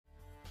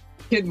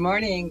Good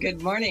morning.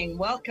 Good morning.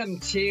 Welcome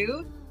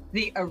to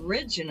the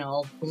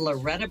original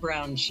Loretta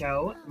Brown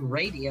Show,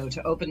 radio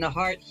to open the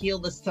heart, heal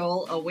the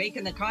soul,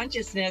 awaken the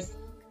consciousness.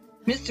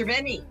 Mr.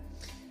 Benny.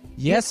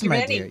 Yes, Mr.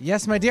 my Benny. dear.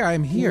 Yes, my dear.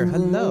 I'm here.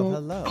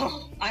 Hello.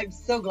 Oh, I'm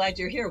so glad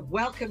you're here.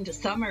 Welcome to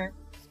summer.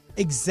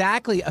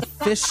 Exactly.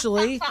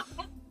 Officially.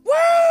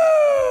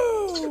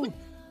 Woo!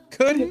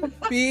 Couldn't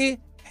be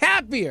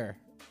happier.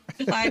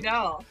 I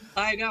know.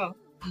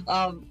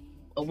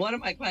 One of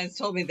my clients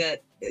told me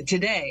that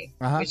today,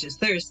 which is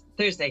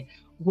Thursday,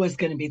 was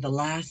going to be the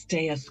last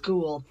day of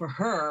school for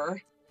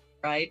her,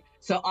 right?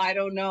 So I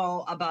don't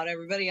know about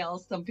everybody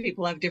else. Some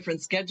people have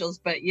different schedules,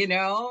 but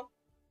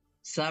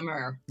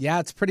summer.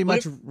 Yeah, it's pretty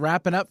much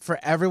wrapping up for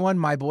everyone.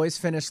 My boys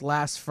finished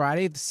last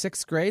Friday, the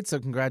 6th grade, so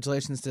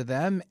congratulations to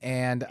them.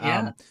 And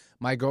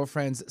my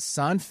girlfriend's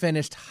son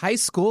finished high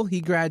school. He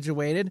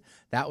graduated.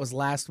 That was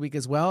last week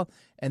as well.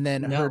 And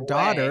then her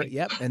daughter,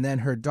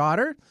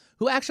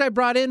 who actually I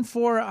brought in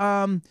for,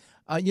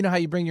 you know how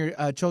you bring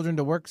your children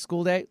to work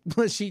school day?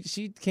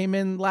 she came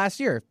in last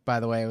year, by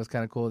the way. It was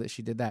kind of cool that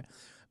she did that.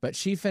 But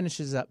she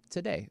finishes up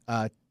today,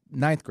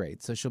 9th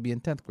grade, so she'll be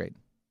in 10th grade.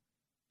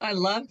 I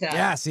love that.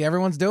 Yeah, see,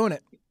 everyone's doing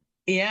it.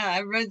 Yeah,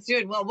 everyone's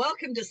doing it. Well,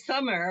 welcome to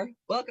summer.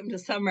 Welcome to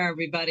summer,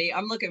 everybody.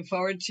 I'm looking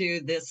forward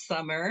to this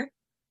summer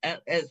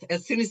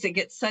as soon as it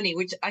gets sunny,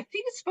 which I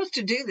think it's supposed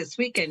to do this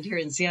weekend here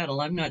in Seattle.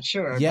 I'm not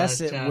sure.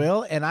 Yes, it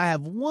will. And I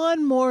have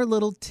one more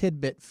little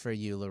tidbit for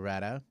you,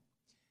 Loretta.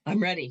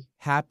 I'm ready.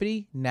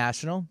 Happy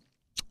National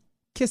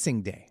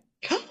Kissing Day.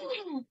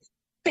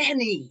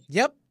 Benny.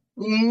 Yep.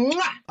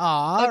 Mwah.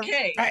 Aw.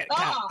 Okay. All right,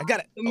 I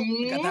got it. Oh,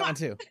 I got that one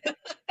too.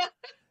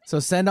 So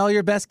send all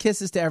your best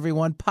kisses to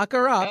everyone.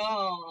 Pucker up.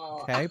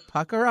 Oh. Okay,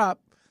 pucker up.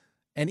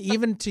 And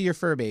even to your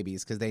fur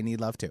babies, because they need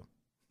love too.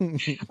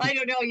 I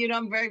don't know.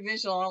 I'm very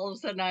visual. All of a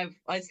sudden,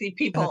 I see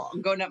people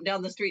going up and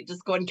down the street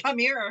just going, come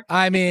here.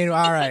 I mean,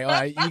 all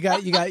right. You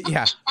got,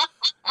 yeah.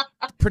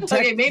 Protect.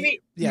 Okay, maybe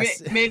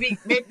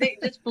they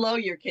just blow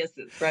your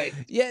kisses, right?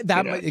 Yeah,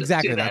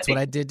 exactly. That's what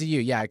I did to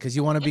you. Yeah, because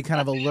you want to be kind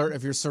of alert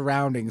of your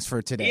surroundings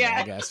for today,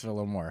 I guess, for a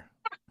little more.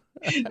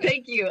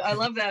 Thank you. I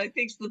love that. I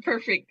think it's the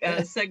perfect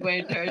segue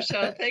into our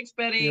show. Thanks,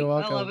 Betty. You're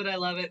welcome. I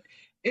love it.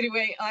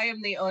 Anyway, I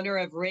am the owner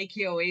of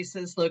Reiki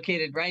Oasis,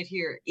 located right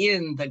here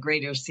in the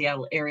greater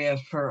Seattle area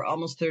for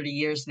almost 30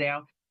 years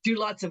now. Do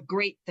lots of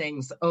great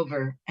things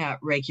over at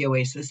Reiki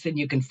Oasis, and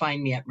you can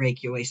find me at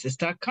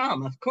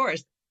ReikiOasis.com, of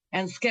course,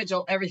 and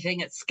schedule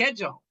everything at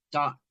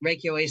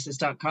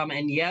schedule.ReikiOasis.com.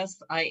 And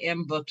yes, I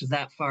am booked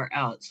that far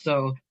out.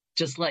 So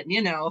just letting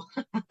you know,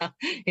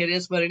 it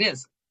is what it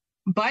is.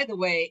 By the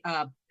way,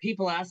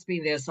 people ask me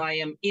this. I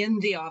am in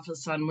the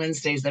office on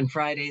Wednesdays and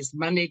Fridays.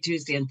 Monday,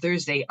 Tuesday, and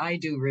Thursday, I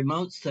do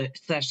remote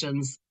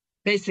sessions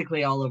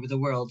basically all over the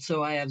world.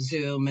 So I have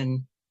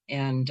Zoom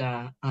and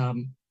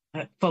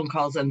phone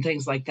calls and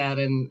things like that.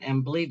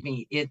 And believe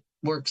me, it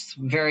works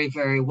very,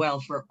 very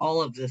well for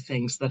all of the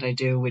things that I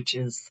do, which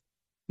is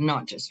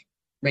not just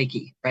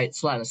Reiki, right?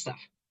 It's a lot of stuff.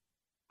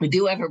 We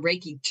do have a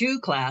Reiki 2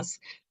 class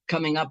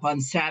coming up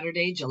on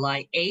Saturday,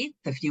 July 8th.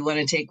 If you want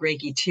to take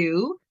Reiki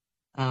 2,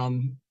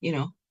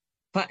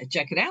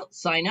 check it out,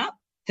 sign up,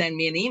 send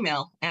me an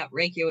email at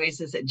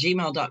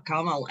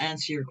ReikiOasis@gmail.com. I'll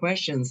answer your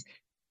questions.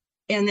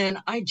 And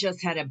then I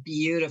just had a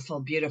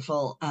beautiful,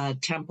 beautiful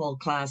temple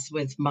class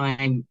with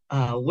my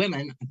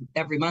women.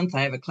 Every month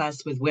I have a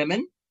class with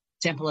women,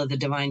 Temple of the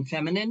Divine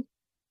Feminine.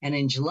 And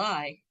in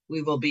July,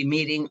 we will be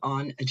meeting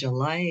on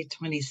July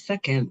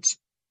 22nd.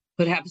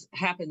 What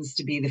happens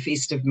to be the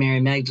Feast of Mary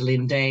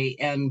Magdalene Day.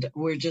 And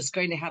we're just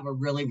going to have a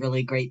really,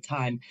 really great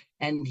time.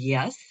 And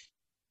yes,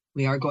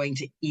 we are going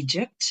to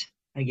Egypt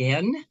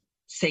again,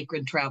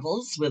 Sacred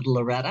Travels with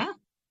Loretta,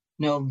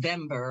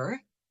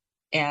 November.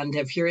 And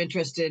if you're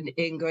interested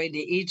in going to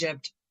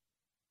Egypt,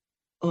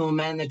 oh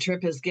man, the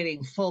trip is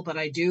getting full, but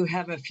I do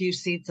have a few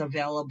seats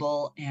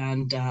available,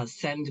 and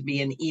send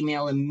me an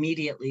email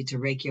immediately to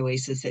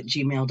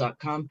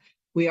ReikiOasis@gmail.com.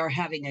 We are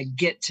having a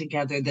get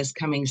together this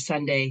coming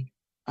Sunday,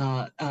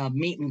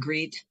 meet and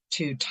greet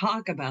to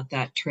talk about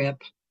that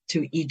trip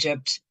to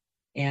Egypt.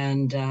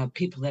 And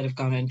people that have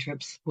gone on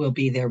trips will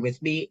be there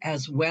with me,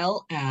 as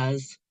well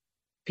as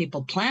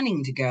people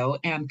planning to go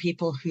and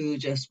people who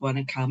just want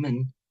to come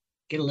and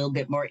get a little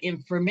bit more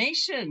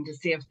information to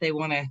see if they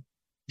want to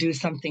do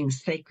something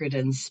sacred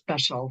and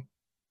special.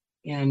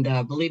 And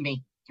believe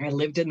me, I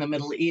lived in the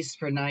Middle East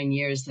for 9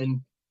 years,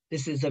 and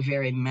this is a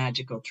very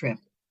magical trip.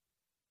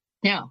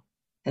 Now,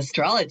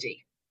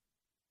 astrology.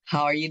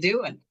 How are you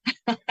doing?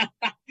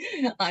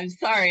 I'm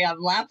sorry,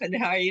 I'm laughing.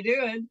 How are you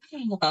doing?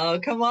 Oh,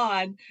 come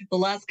on. The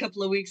last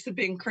couple of weeks have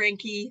been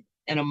cranky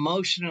and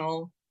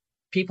emotional.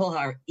 People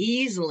are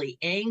easily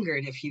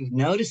angered. If you've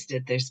noticed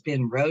it, there's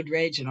been road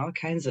rage and all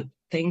kinds of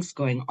things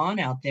going on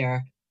out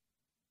there.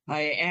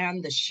 I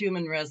am the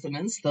Schumann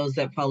resonance. Those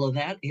that follow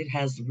that, it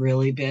has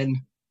really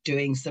been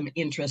doing some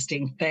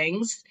interesting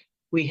things.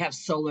 We have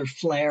solar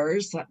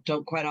flares. I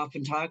don't quite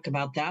often talk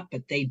about that,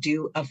 but they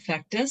do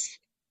affect us.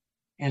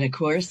 And of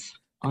course,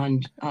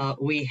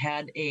 we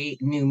had a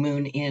new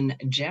moon in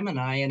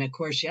Gemini. And of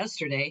course,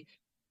 yesterday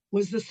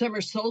was the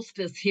summer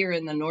solstice here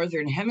in the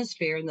northern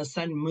hemisphere, and the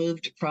sun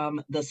moved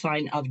from the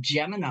sign of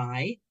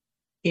Gemini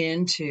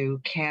into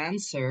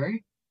Cancer.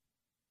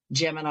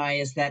 Gemini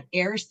is that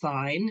air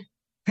sign.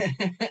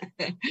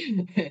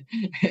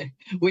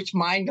 Which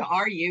mind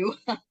are you?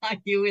 Are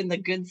you in the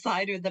good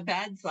side or the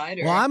bad side?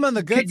 Well, I'm on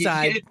the good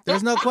side.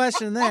 There's no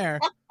question there.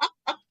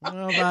 I don't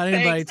know about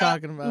anybody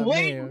talking about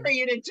waiting me. for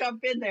you to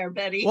jump in there,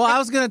 Betty. Well, I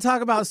was going to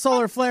talk about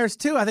solar flares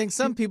too. I think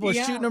some people are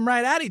shooting them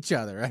right at each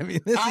other. I mean,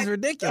 this is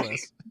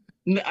ridiculous.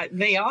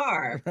 They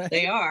are. Right?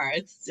 They are.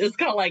 It's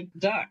kind of like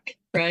duck,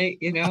 right?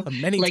 You know,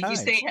 many like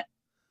times.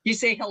 you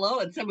say hello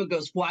and someone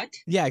goes, "What?"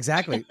 Yeah,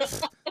 exactly.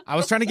 I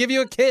was trying to give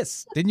you a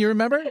kiss. Didn't you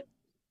remember?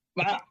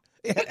 Wow.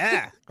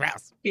 Yeah,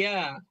 gross.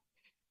 Yeah.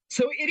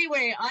 So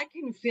anyway, I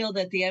can feel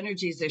that the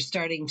energies are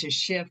starting to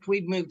shift.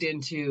 We've moved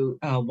into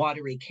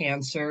watery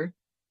Cancer,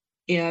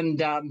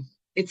 and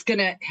it's going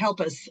to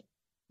help us,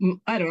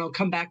 I don't know,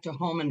 come back to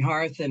home and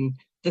hearth and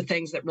the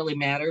things that really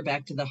matter,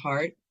 back to the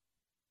heart.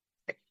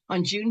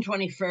 On June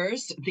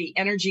 21st, the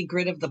energy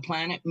grid of the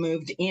planet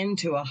moved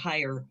into a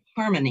higher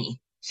harmony.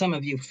 Some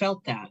of you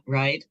felt that,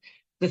 right?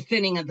 The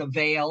thinning of the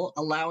veil,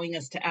 allowing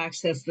us to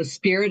access the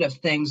spirit of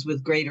things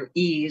with greater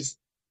ease.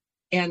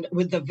 And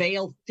with the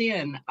veil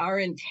thin, our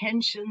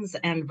intentions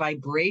and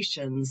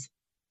vibrations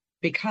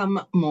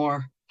become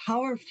more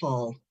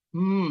powerful.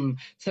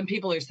 Some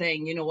people are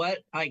saying, you know what?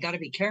 I got to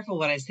be careful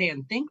what I say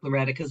and think,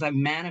 Loretta, because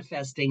I'm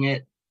manifesting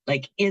it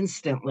like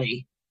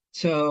instantly.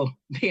 So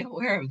be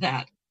aware of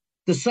that.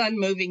 The sun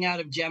moving out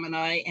of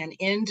Gemini and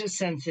into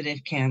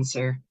sensitive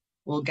Cancer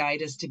will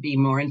guide us to be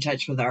more in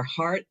touch with our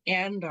heart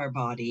and our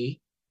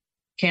body.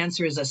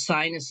 Cancer is a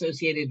sign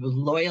associated with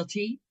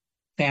loyalty,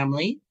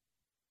 family,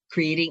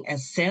 creating a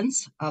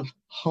sense of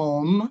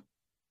home.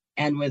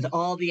 And with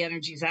all the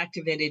energies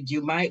activated,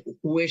 you might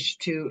wish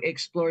to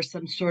explore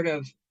some sort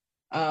of,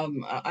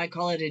 I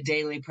call it a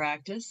daily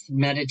practice,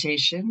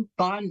 meditation.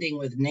 Bonding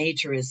with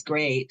nature is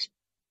great.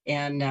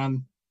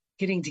 And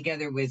getting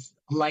together with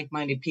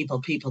like-minded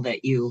people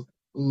that you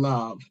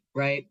love,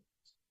 right?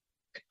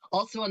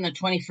 Also on the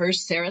 21st,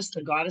 Ceres,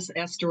 the goddess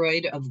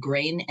asteroid of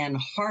grain and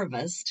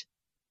harvest,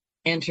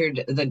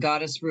 entered the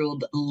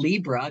goddess-ruled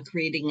Libra,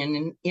 creating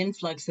an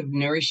influx of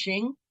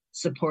nourishing,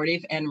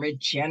 supportive, and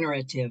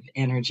regenerative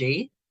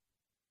energy.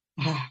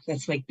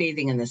 That's like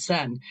bathing in the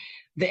sun.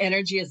 The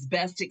energy is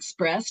best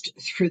expressed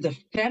through the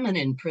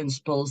feminine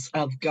principles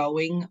of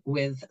going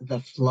with the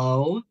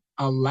flow,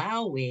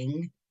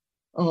 allowing,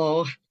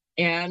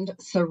 and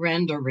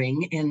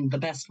surrendering in the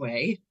best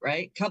way,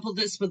 right? Couple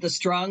this with the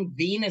strong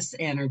Venus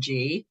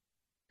energy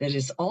that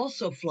is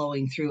also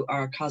flowing through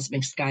our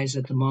cosmic skies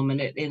at the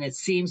moment. And it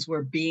seems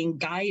we're being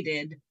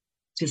guided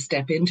to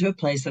step into a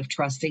place of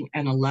trusting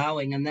and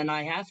allowing. And then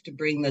I have to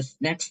bring this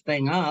next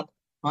thing up.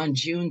 On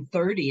June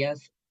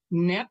 30th,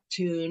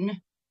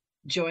 Neptune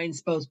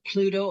joins both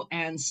Pluto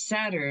and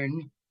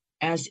Saturn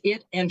as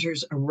it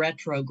enters a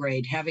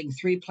retrograde, having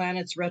 3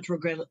 planets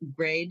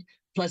retrograde,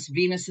 plus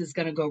Venus is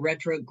going to go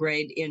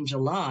retrograde in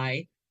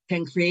July,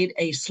 can create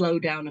a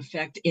slowdown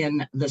effect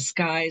in the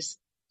skies.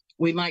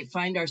 We might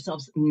find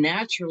ourselves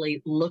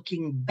naturally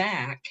looking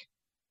back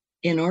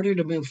in order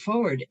to move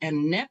forward.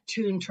 And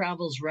Neptune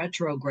travels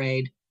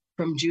retrograde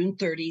from June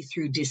 30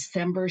 through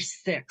December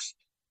 6th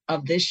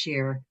of this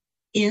year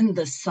in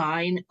the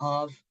sign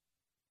of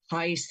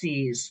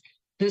Pisces.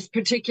 This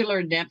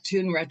particular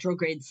Neptune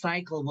retrograde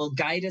cycle will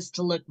guide us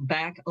to look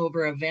back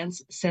over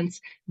events since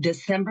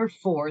December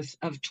 4th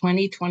of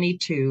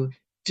 2022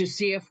 to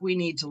see if we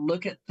need to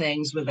look at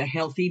things with a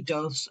healthy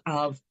dose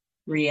of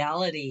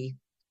reality.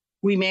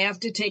 We may have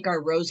to take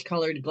our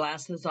rose-colored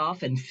glasses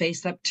off and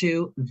face up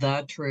to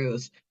the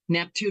truth.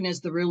 Neptune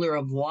is the ruler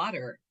of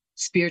water,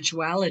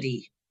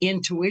 spirituality,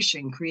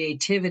 intuition,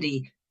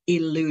 creativity,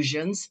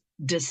 illusions,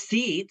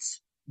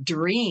 deceits,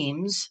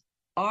 dreams,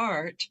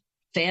 art,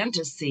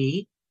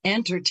 fantasy,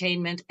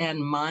 entertainment,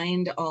 and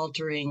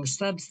mind-altering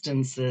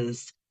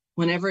substances.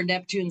 Whenever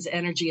Neptune's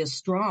energy is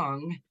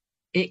strong,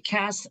 it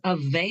casts a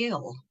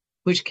veil,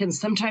 which can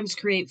sometimes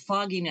create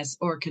fogginess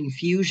or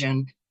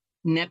confusion.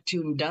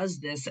 Neptune does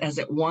this as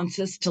it wants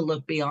us to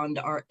look beyond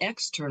our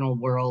external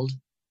world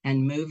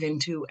and move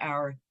into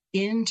our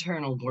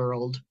internal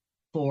world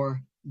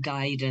for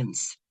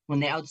guidance. When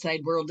the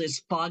outside world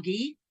is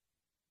foggy,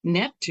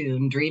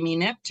 Neptune, dreamy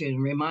Neptune,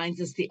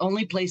 reminds us the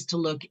only place to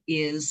look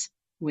is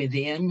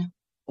within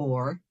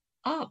or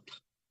up.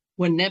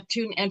 When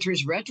Neptune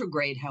enters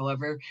retrograde,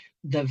 however,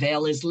 the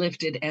veil is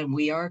lifted and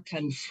we are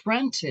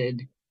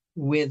confronted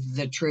with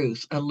the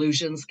truth.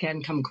 Illusions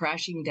can come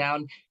crashing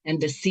down and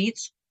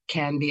deceits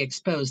can be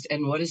exposed.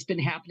 And what has been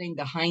happening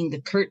behind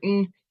the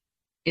curtain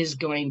is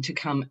going to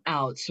come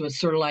out. So it's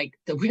sort of like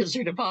the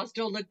Wizard of Oz,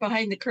 don't look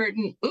behind the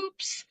curtain.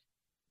 Oops,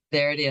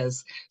 there it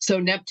is. So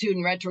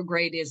Neptune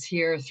retrograde is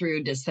here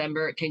through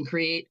December. It can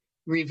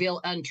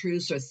reveal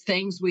untruths or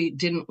things we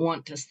didn't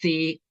want to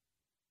see.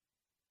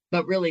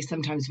 But really,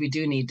 sometimes we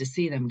do need to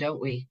see them, don't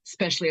we?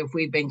 Especially if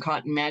we've been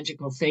caught in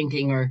magical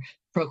thinking or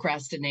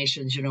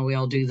procrastinations. You know, we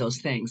all do those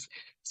things.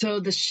 So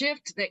the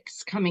shift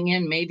that's coming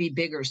in may be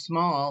big or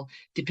small,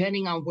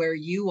 depending on where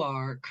you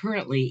are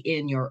currently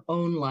in your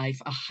own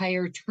life. A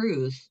higher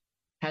truth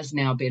has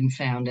now been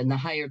found, and the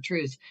higher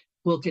truth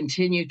will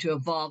continue to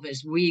evolve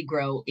as we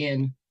grow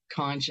in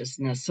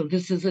consciousness. So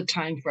this is a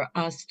time for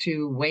us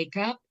to wake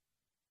up,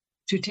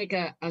 to take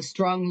a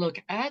strong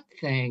look at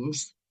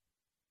things.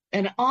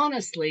 And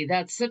honestly,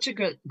 that's such a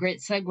great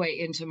segue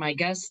into my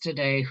guest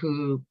today,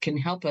 who can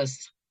help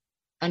us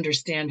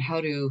understand how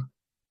to,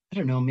 I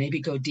don't know, maybe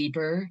go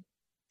deeper,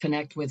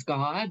 connect with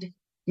God.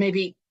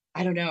 Maybe,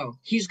 I don't know.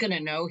 He's going to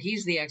know.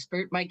 He's the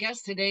expert. My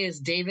guest today is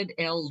David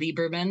L.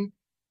 Lieberman,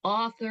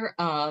 author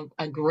of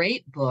a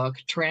great book,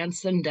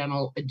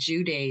 Transcendental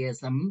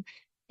Judaism,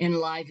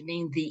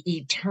 Enlivening the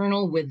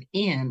Eternal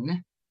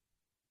Within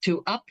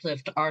to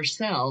Uplift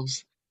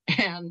Ourselves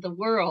and the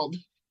World.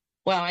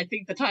 Well, I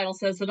think the title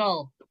says it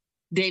all.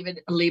 David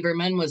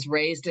Lieberman was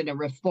raised in a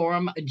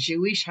Reform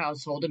Jewish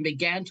household and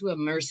began to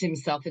immerse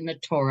himself in the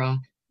Torah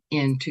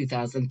in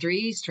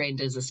 2003. He's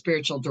trained as a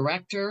spiritual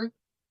director,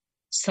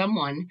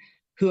 someone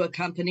who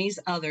accompanies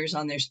others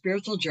on their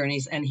spiritual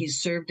journeys, and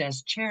he's served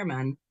as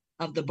chairman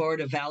of the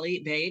board of Valley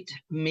Beit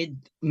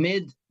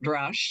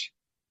Midrash.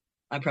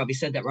 I probably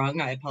said that wrong.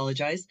 I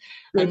apologize.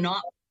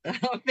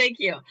 Thank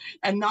you.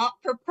 A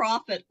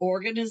not-for-profit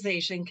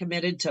organization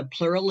committed to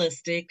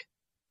pluralistic,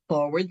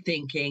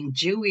 forward-thinking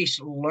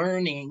Jewish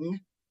learning,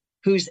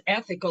 whose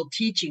ethical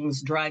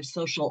teachings drive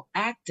social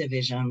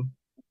activism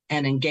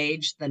and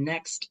engage the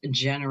next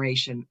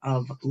generation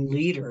of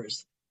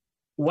leaders.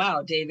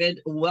 Wow, David,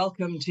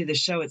 welcome to the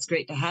show. It's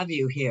great to have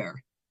you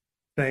here.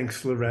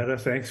 Thanks, Loretta.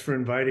 Thanks for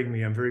inviting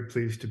me. I'm very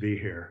pleased to be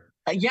here.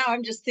 Yeah,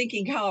 I'm just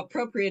thinking how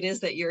appropriate it is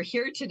that you're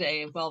here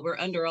today while we're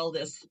under all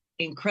this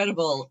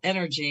incredible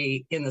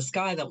energy in the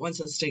sky that wants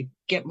us to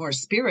get more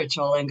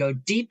spiritual and go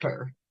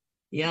deeper.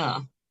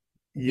 Yeah.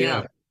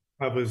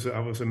 I was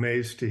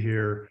amazed to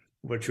hear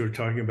what you were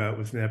talking about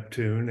with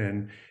Neptune,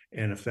 and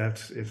if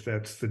that's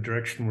the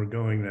direction we're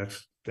going,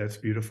 that's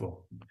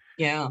beautiful.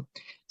 Yeah.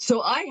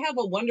 So I have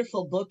a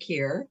wonderful book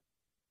here,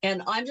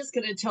 and I'm just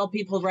going to tell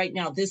people right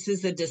now, this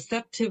is a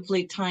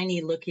deceptively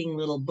tiny looking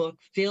little book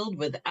filled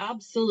with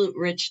absolute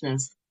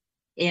richness.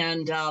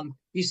 And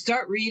you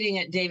start reading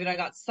it, David, I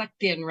got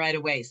sucked in right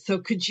away. So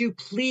could you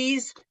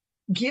please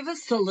give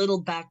us a little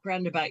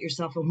background about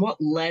yourself and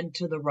what led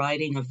to the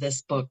writing of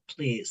this book,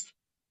 please?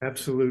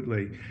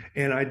 Absolutely.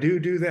 And I do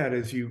that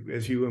as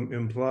you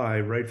imply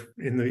right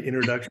in the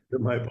introduction to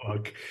my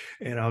book,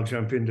 and I'll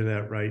jump into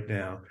that right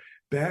now.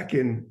 Back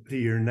in the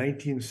year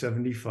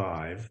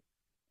 1975,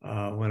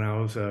 when I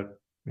was a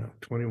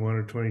 21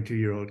 or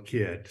 22-year-old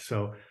kid,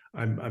 so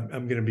I'm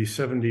going to be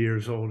 70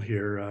 years old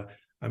here.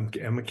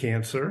 I'm a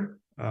Cancer.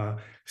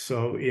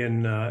 So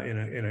in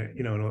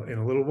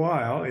a little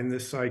while in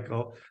this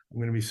cycle, I'm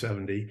going to be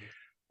 70.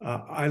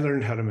 I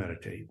learned how to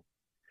meditate.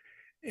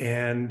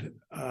 And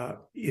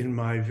in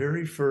my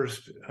very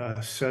first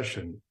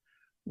session,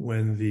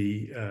 when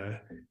the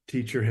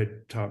teacher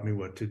had taught me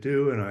what to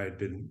do, and I had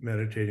been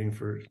meditating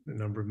for a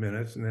number of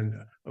minutes, and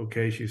then,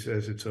 okay, she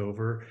says, it's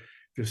over.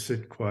 Just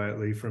sit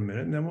quietly for a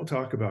minute, and then we'll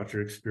talk about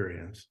your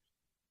experience.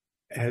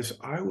 As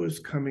I was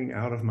coming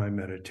out of my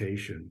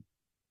meditation,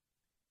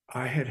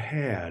 I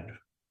had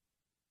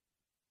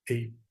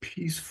a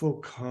peaceful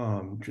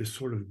calm just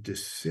sort of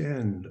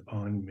descend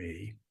on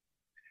me.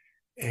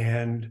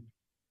 And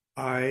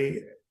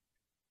I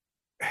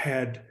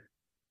had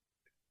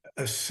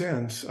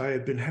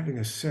been having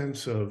a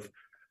sense of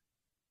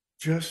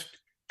just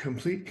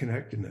complete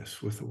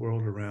connectedness with the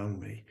world around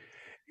me,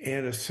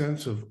 and a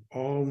sense of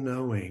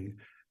all-knowing.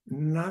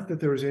 Not that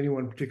there was any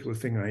one particular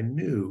thing I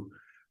knew,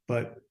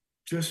 but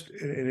just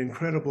an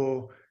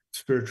incredible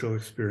spiritual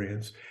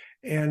experience.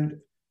 And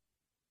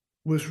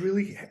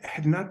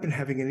had not been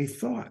having any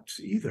thoughts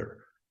either.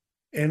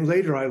 And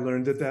later I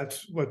learned that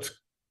that's what's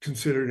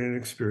considered an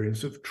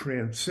experience of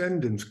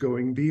transcendence,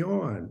 going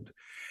beyond.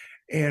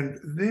 And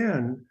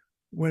then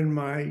when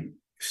my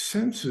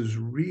senses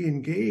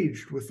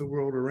re-engaged with the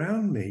world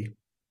around me,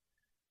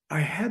 I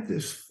had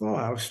this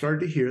thought. I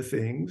started to hear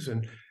things,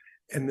 and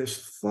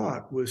this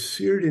thought was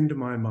seared into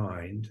my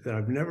mind that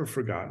I've never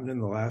forgotten in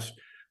the last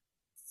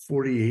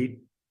 48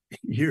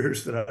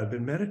 years that I've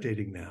been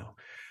meditating now.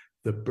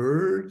 The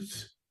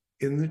birds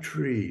in the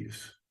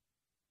trees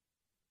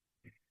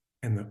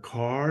and the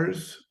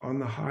cars on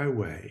the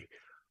highway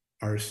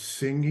are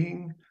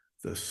singing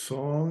the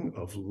song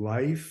of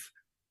life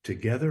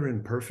together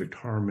in perfect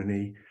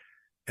harmony,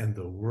 and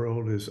the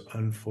world is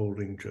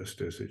unfolding just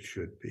as it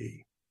should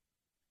be.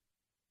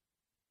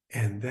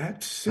 And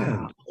that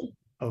sense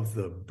of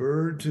the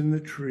birds in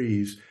the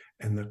trees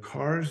and the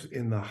cars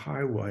on the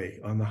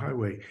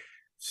highway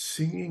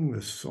singing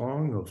the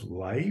song of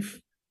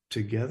life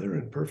together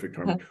in perfect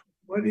harmony.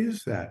 What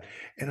is that?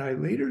 And I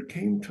later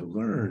came to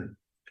learn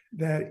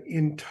that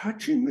in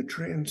touching the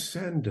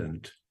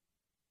transcendent,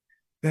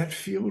 that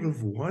field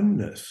of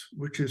oneness,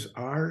 which is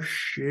our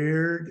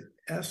shared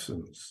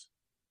essence,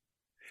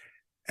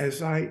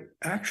 as I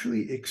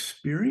actually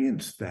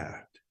experienced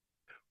that,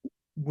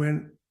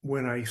 when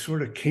when I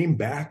sort of came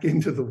back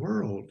into the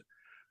world,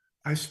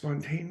 I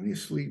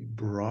spontaneously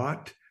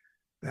brought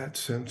that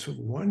sense of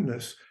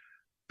oneness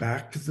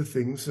back to the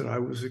things that I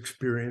was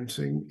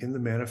experiencing in the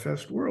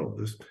manifest world,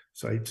 the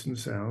sights and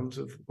sounds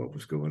of what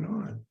was going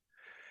on.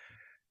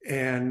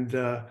 And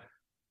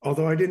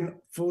although I didn't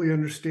fully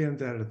understand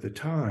that at the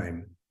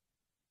time,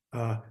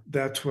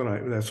 that's what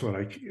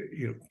I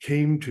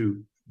came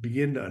to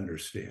begin to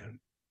understand,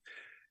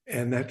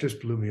 and that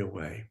just blew me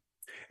away.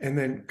 And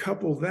then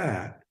couple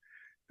that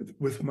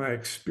with my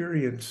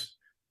experience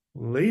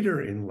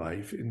later in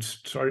life in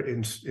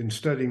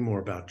studying more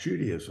about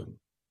Judaism.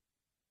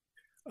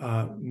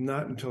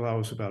 Not until I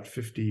was about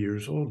 50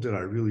 years old did I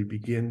really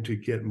begin to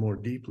get more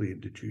deeply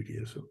into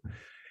Judaism.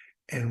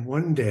 And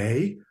one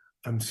day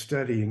I'm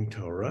studying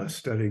Torah,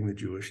 studying the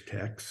Jewish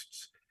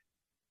texts,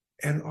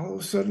 and all of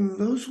a sudden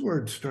those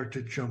words start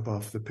to jump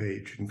off the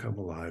page and come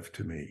alive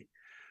to me.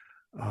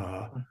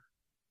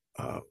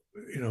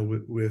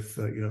 With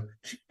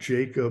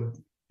Jacob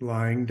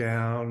lying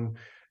down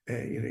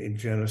in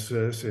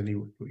Genesis, and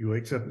he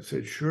wakes up and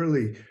said,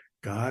 "Surely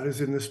God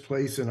is in this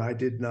place, and I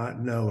did not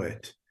know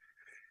it."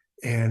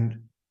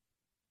 And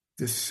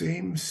the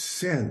same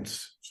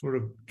sense sort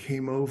of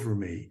came over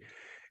me,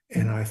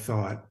 and I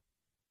thought,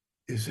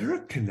 is there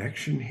a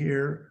connection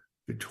here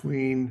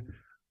between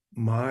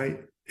my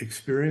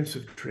experience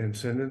of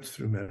transcendence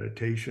through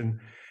meditation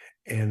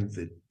and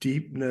the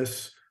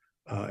deepness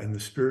and the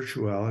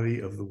spirituality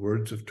of the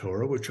words of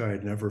Torah, which I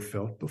had never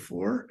felt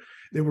before?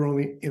 They were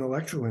only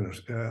intellectual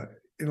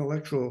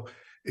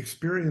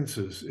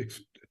experiences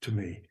to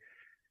me.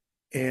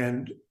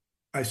 And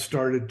I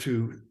started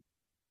to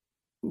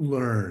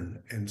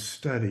learn and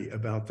study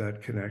about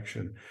that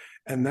connection.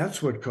 And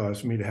that's what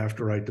caused me to have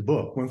to write the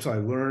book. Once I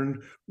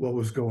learned what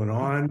was going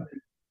on,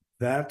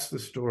 that's the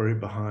story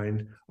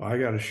behind, I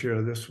got to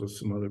share this with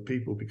some other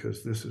people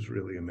because this is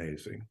really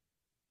amazing.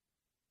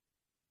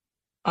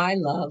 I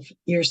love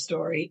your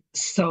story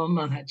so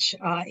much.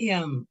 I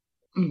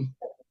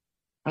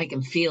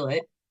can feel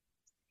it.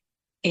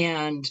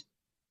 And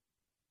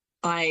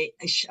I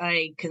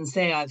can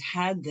say I've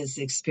had this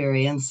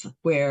experience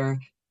where,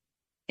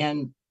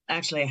 and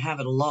actually I have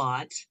it a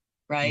lot,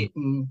 right?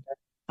 Mm-hmm.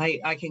 And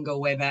I can go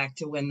way back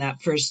to when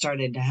that first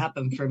started to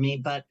happen for me.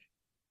 But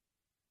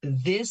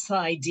this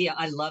idea,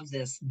 I love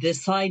this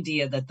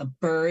idea that the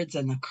birds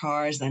and the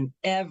cars and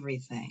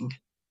everything,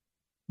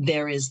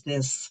 there is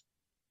this,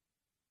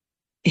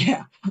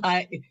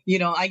 I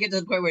get to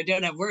the point where I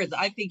don't have words.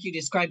 I think you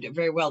described it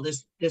very well.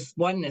 This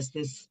oneness,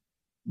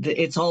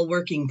 it's all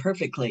working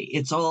perfectly.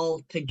 It's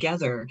all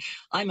together.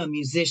 I'm a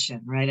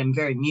musician, right? I'm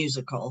very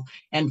musical.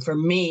 And for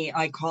me,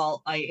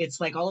 it's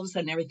like all of a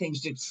sudden everything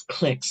just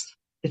clicks.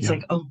 It's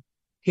like, oh,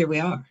 here we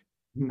are,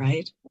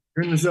 right?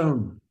 You're in the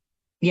zone.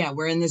 Yeah,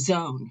 we're in the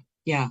zone.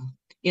 Yeah,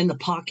 in the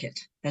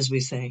pocket, as we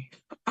say.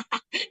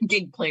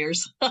 Gig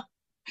players.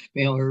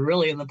 We're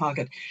really in the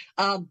pocket.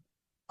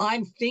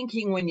 I'm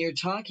thinking when you're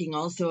talking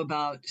also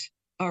about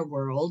our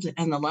world,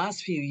 and the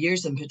last few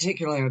years in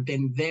particular have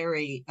been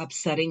very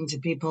upsetting to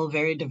people,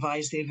 very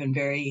divisive and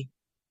very,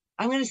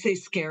 I'm going to say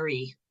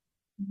scary,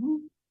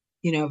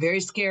 very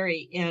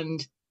scary.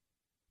 And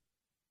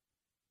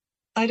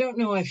I don't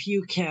know if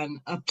you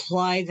can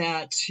apply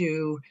that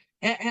to,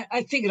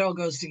 I think it all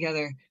goes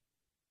together.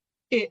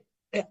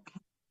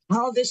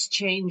 How this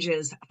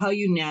changes how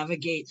you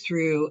navigate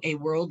through a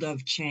world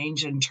of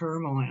change and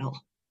turmoil.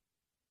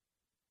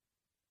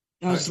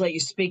 I'll just let you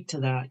speak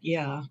to that.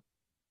 Yeah.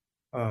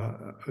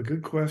 A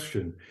good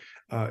question.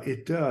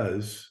 It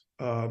does.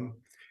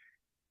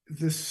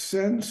 The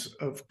sense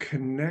of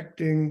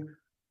connecting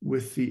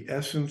with the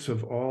essence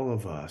of all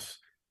of us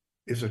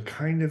is a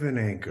kind of an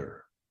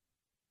anchor.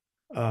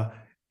 And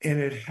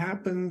it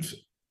happens,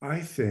 I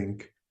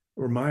think,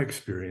 or my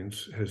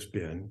experience has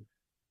been,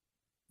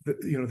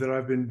 that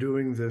I've been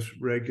doing this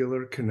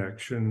regular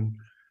connection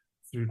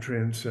through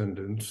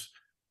transcendence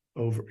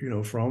over,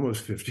 for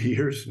almost 50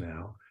 years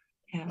now.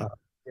 Yeah.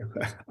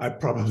 I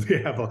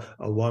probably have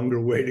a longer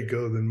way to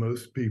go than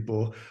most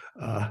people,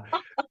 but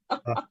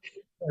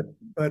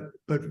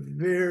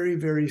very,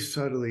 very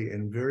subtly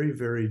and very,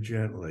 very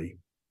gently,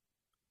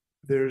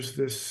 there's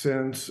this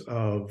sense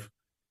of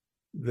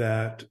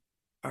that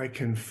I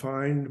can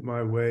find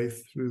my way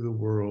through the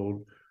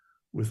world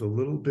with a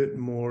little bit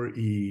more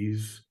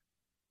ease,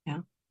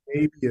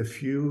 maybe a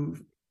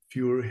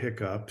fewer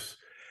hiccups,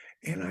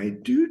 and I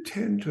do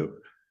tend to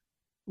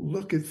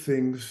look at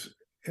things.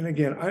 And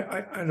again,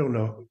 I don't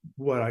know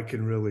what I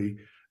can really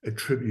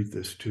attribute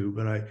this to,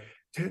 but I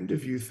tend to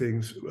view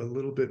things a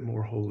little bit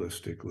more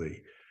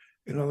holistically.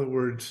 In other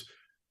words,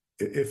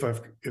 if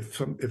I've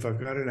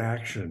got an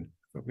action,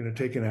 if I'm going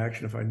to take an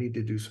action, if I need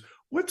to do,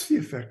 what's the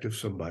effect of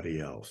somebody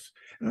else?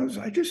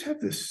 And I just have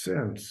this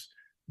sense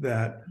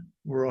that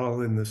we're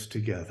all in this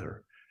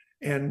together,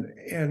 and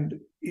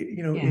in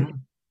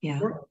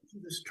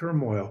this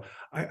turmoil,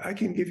 I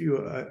can give you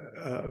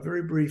a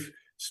very brief,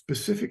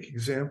 specific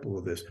example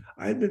of this.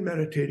 I had been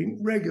meditating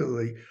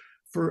regularly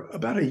for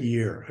about a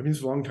year. I mean,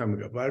 it's a long time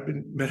ago, but I've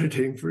been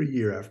meditating for a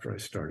year after I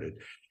started.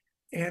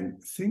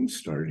 And things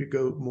started to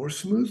go more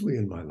smoothly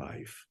in my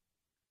life.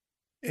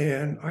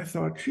 And I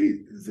thought,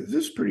 gee, this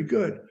is pretty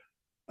good.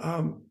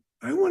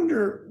 I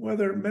wonder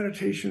whether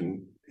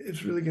meditation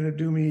is really going to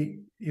do me,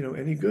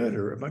 any good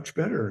or much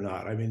better or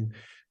not. I mean,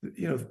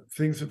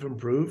 things have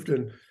improved,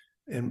 and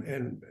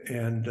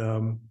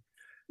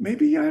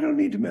maybe I don't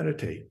need to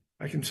meditate.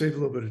 I can save a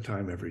little bit of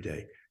time every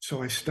day.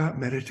 So I stopped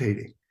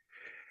meditating,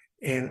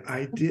 and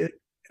I did.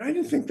 I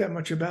didn't think that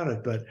much about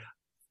it,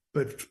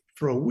 but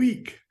for a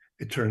week,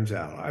 it turns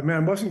out. I mean, I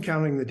wasn't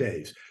counting the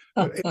days,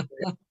 but I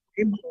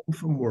came home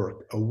from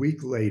work a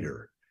week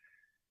later,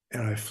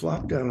 and I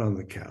flopped down on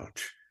the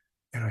couch,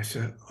 and I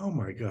said, "Oh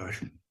my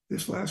gosh,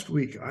 this last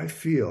week I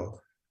feel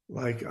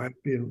like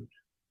I've been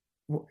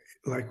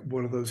like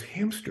one of those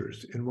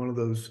hamsters in one of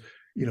those,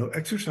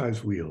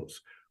 exercise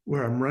wheels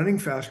where I'm running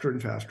faster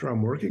and faster,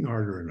 I'm working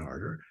harder and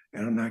harder,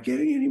 and I'm not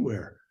getting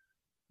anywhere.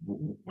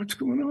 What's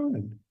going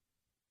on?"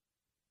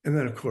 And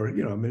then, of course,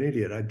 I'm an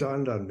idiot. It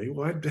dawned on me,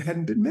 well, I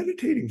hadn't been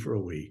meditating for a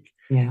week.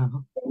 Yeah.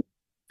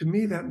 To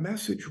me, that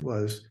message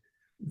was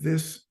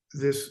this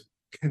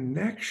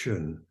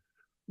connection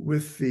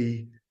with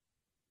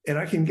and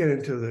I can get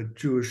into the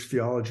Jewish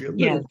theology a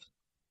little. Yes.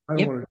 I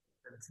don't want to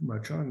spend too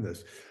much on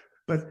this,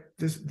 but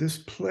this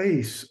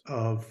place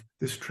of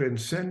this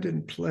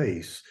transcendent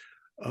place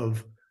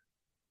of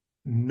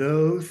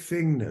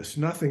nothingness,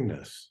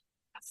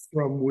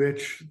 from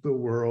which the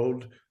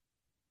world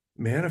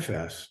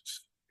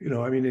manifests.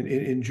 I mean,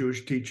 in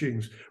Jewish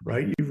teachings,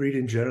 right? You read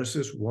in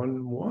Genesis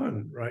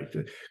 1:1, right?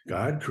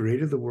 God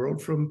created the world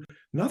from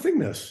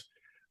nothingness.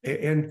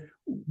 And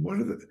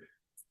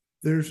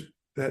there's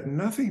that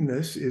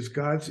nothingness is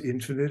God's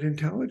infinite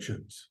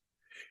intelligence.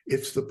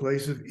 It's the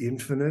place of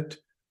infinite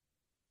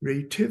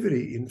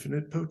creativity,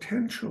 infinite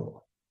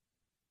potential.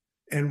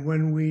 And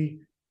when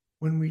we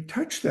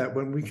touch that,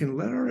 when we can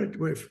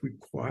if we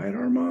quiet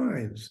our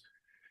minds,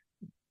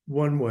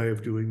 one way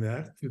of doing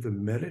that, through the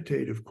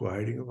meditative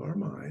quieting of our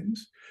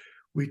minds,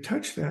 we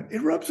touch that,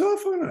 it rubs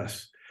off on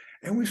us.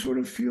 And we sort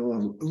of feel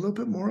a little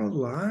bit more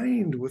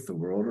aligned with the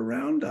world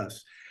around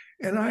us.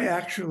 And I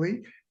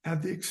actually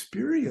had the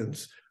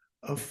experience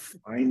of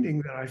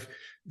finding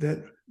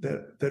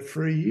that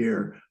for a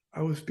year,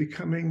 I was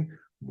becoming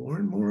more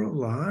and more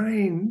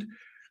aligned.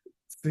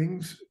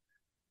 Things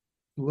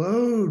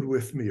flowed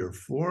with me or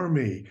for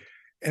me.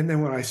 And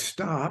then when I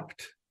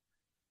stopped,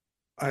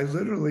 I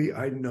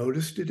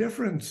noticed a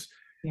difference.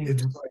 Yeah.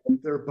 It's like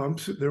there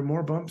are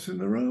more bumps in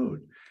the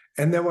road.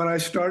 And then when I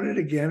started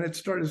again,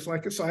 it's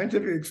like a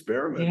scientific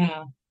experiment.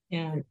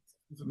 Yeah.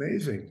 It's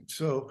amazing.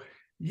 So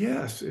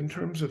yes, in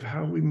terms of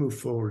how we move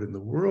forward in the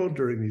world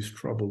during these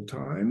troubled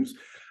times,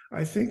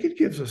 I think it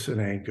gives us an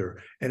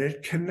anchor, and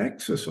it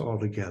connects us all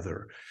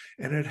together,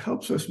 and it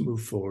helps us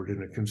move forward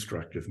in a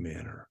constructive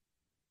manner.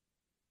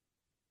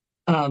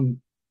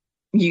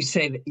 You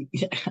say that,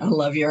 I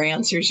love your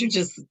answers. You're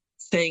just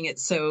saying it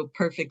so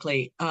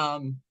perfectly.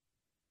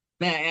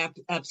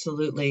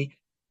 Absolutely.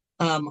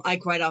 I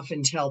quite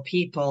often tell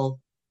people,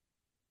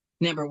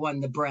 number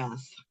one, the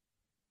breath.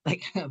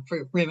 Like,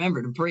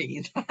 remember to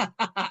breathe,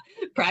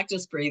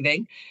 practice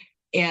breathing.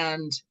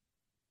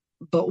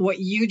 But what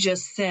you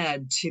just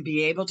said, to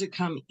be able to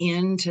come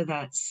into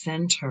that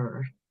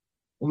center,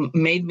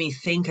 made me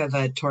think of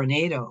a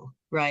tornado,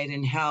 right?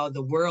 And how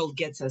the world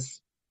gets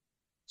us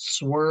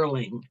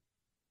swirling.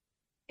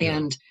 Yeah.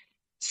 And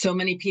so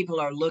many people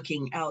are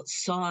looking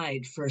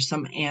outside for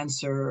some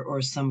answer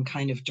or some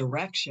kind of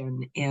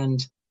direction.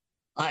 And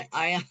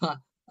I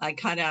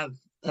kind of have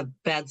a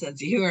bad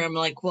sense of humor. I'm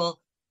like,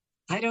 well,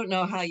 I don't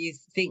know how you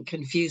think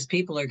confused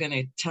people are going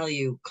to tell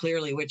you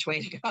clearly which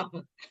way to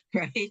go,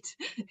 right?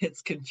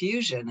 It's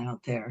confusion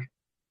out there.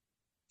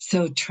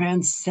 So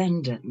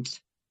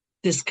transcendent,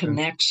 this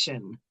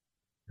connection.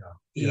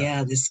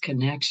 Yeah, this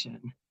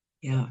connection.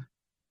 Yeah.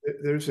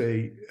 There's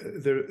a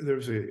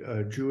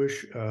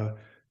Jewish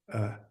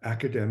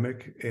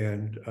academic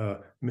and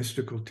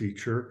mystical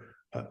teacher.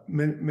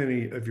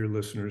 Many of your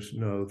listeners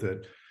know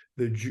that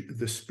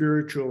the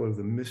spiritual or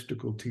the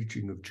mystical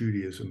teaching of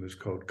Judaism is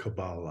called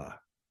Kabbalah.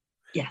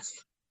 Yes.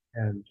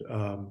 And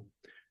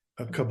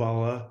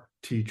Kabbalah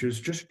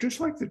teaches just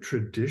like the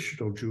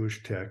traditional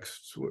Jewish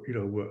texts,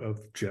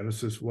 of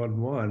Genesis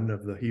 1:1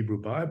 of the Hebrew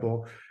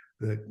Bible,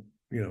 that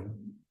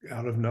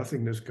out of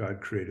nothingness God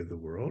created the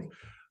world.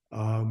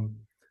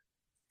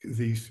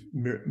 These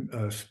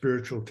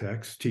spiritual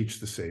texts teach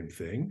the same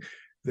thing.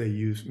 They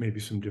use maybe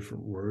some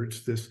different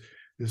words. This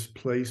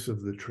place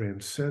of the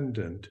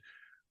transcendent,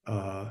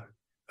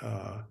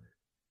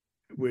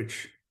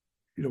 which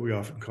we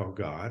often call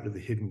God, or the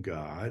hidden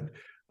God,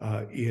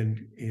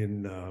 in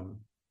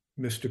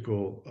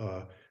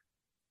mystical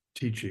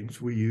teachings,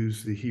 we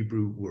use the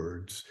Hebrew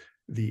words,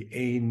 the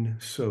Ein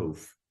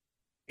Sof.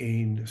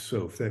 Ein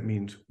Sof. That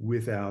means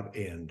without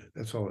end.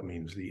 That's all it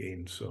means, the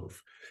Ein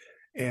Sof.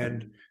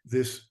 And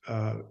this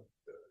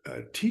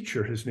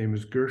teacher, his name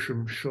is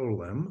Gershom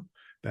Scholem,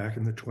 back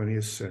in the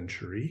 20th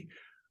century,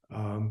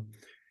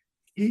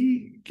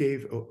 he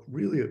gave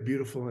really a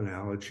beautiful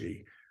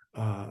analogy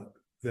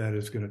that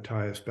is going to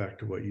tie us back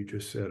to what you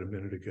just said a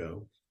minute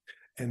ago.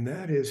 And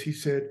that is, he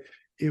said,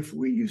 if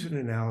we use an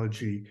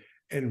analogy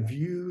and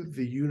view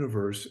the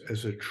universe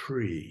as a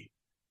tree,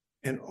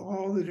 and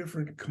all the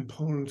different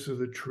components of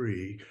the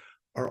tree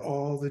are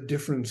all the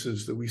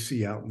differences that we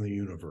see out in the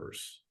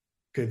universe.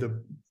 Okay,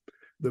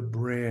 the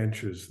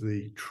branches,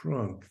 the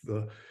trunk,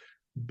 the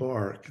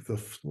bark, the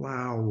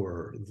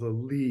flower, the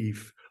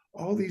leaf,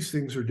 all these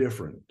things are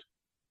different.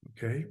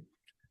 Okay.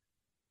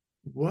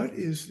 What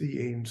is the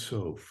Ein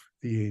Sof?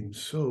 The Ein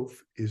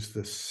Sof is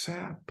the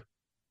sap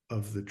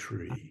of the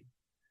tree.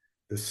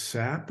 The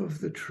sap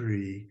of the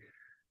tree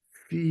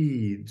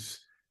feeds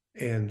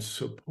and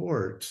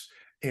supports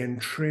and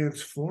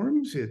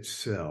transforms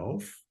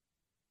itself.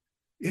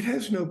 It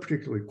has no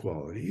particular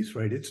qualities,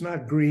 right? It's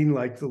not green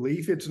like the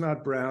leaf. It's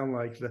not brown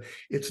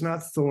it's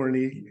not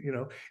thorny,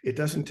 it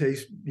doesn't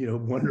taste,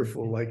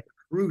 wonderful like the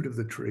fruit of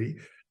the tree,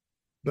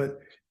 but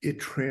it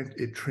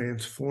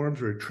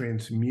transforms, or it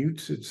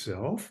transmutes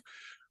itself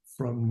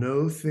from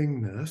no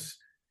thingness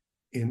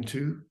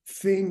into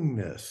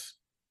thingness.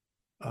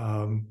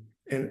 And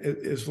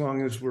as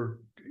long as we're,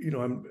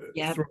 I'm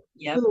throwing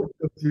a little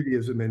bit of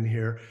Judaism in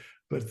here,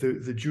 but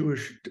the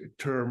Jewish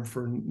term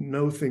for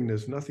no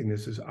thingness,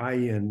 nothingness is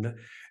ayin,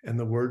 and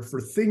the word for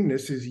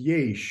thingness is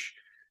yesh.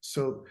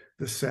 So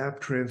the sap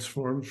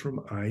transforms from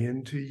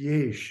ayin to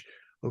yesh,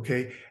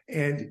 okay?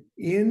 And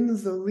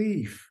in the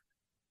leaf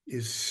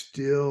is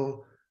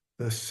still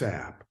the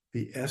sap.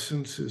 The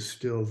essence is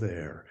still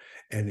there.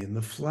 And in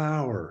the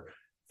flower,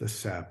 the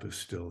sap is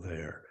still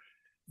there.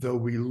 Though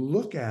we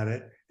look at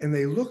it, and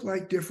they look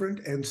like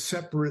different and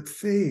separate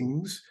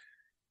things,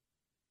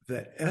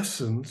 the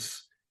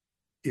essence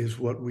is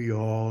what we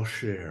all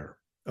share.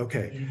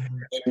 Okay,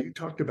 so you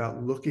talked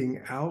about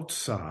looking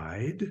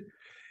outside,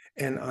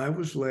 and I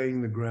was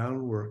laying the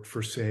groundwork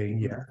for saying,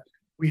 yeah,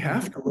 we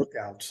have to look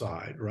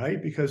outside,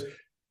 right? Because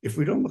if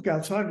we don't look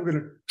outside, we're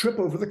going to trip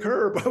over the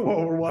curb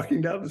while we're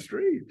walking down the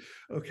street,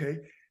 okay?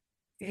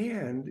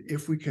 And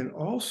if we can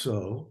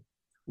also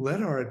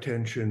let our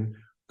attention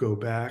go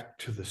back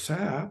to the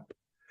sap,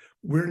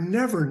 we're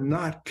never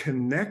not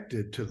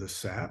connected to the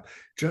sap,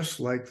 just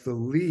like the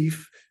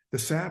leaf. The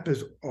sap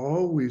is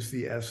always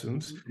the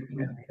essence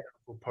and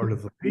the part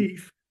of the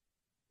leaf.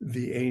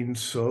 The Ein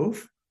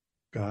Sof,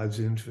 God's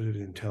infinite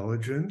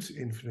intelligence,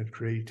 infinite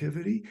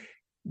creativity,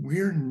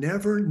 we're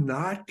never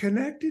not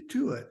connected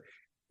to it.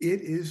 It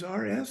is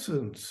our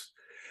essence.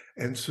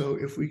 And so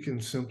if we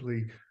can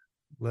simply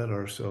let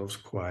ourselves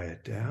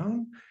quiet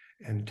down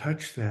and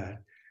touch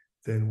that,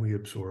 then we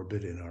absorb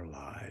it in our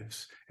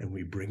lives and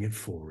we bring it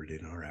forward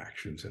in our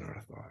actions and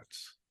our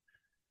thoughts.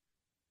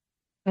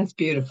 That's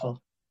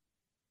beautiful.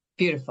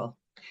 Beautiful.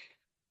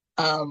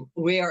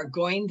 We are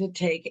going to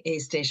take a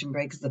station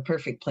break. It's the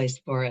perfect place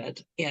for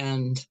it.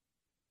 And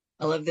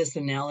I love this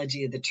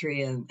analogy of the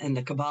tree and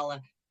the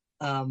Kabbalah.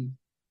 And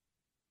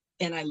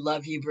I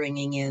love you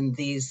bringing in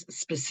these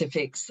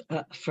specifics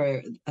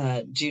for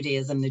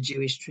Judaism, the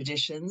Jewish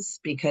traditions,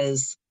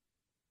 because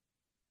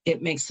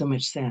it makes so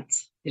much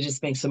sense. It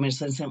just makes so much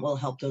sense, and will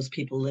help those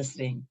people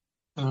listening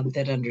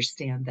that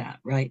understand that,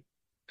 right?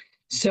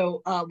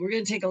 So we're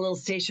going to take a little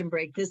station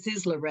break. This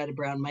is Loretta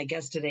Brown. My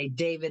guest today,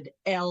 David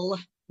L.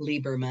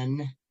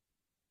 Lieberman,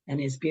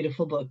 and his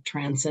beautiful book,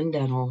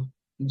 Transcendental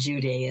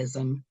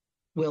Judaism.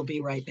 We'll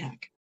be right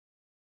back.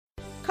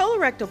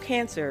 Colorectal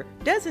cancer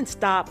doesn't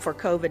stop for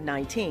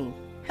COVID-19.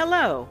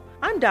 Hello,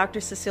 I'm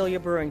Dr. Cecilia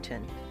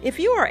Brewington. If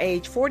you are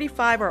age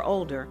 45 or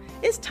older,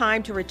 it's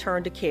time to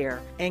return to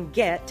care and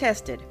get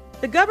tested.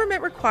 The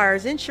government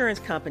requires insurance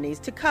companies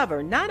to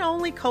cover not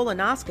only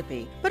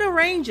colonoscopy, but a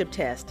range of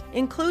tests,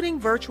 including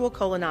virtual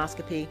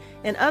colonoscopy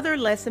and other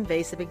less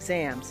invasive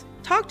exams.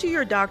 Talk to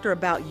your doctor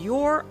about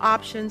your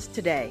options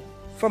today.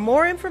 For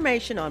more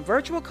information on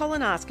virtual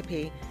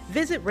colonoscopy,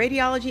 visit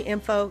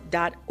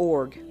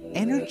radiologyinfo.org.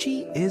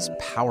 Energy is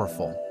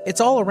powerful.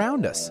 It's all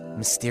around us,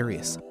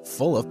 mysterious,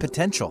 full of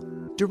potential.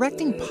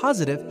 Directing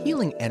positive,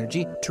 healing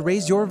energy to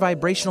raise your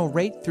vibrational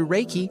rate through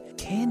Reiki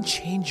can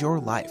change your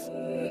life.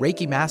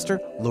 Reiki Master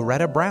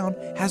Loretta Brown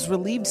has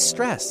relieved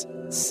stress,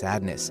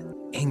 sadness,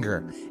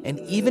 anger, and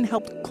even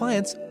helped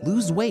clients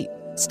lose weight,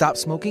 stop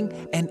smoking,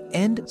 and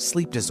end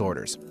sleep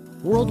disorders.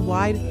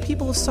 Worldwide,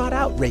 people have sought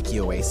out Reiki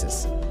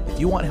Oasis. If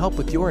you want help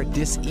with your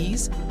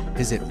dis-ease,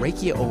 visit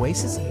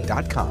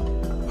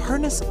ReikiOasis.com.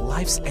 Harness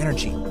life's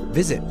energy.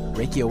 Visit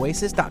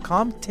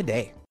ReikiOasis.com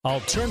today.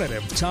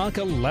 Alternative Talk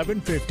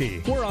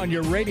 1150. We're on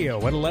your radio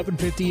at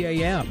 1150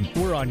 a.m.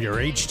 We're on your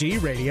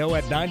HD radio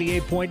at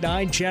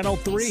 98.9 Channel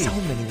 3. So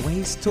many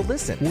ways to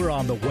listen. We're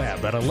on the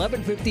web at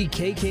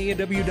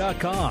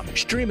 1150kknw.com.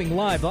 Streaming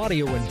live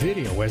audio and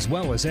video as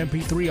well as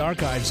MP3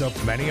 archives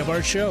of many of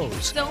our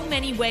shows. So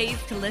many ways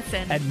to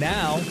listen. And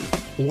now,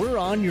 we're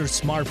on your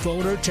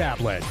smartphone or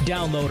tablet.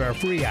 Download our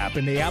free app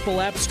in the Apple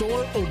App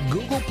Store or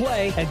Google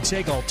Play and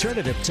take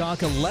Alternative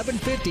Talk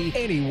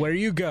 1150 anywhere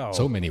you go.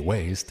 So many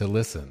ways to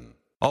listen.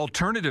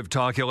 Alternative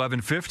Talk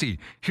 1150,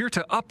 here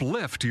to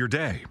uplift your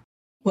day.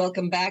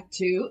 Welcome back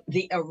to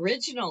the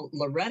original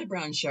Loretta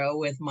Brown Show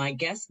with my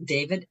guest,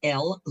 David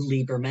L.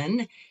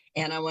 Lieberman.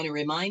 And I want to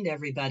remind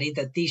everybody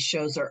that these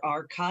shows are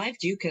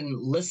archived. You can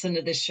listen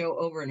to this show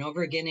over and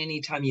over again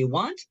anytime you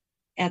want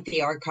at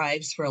the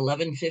archives for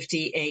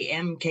 1150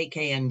 AM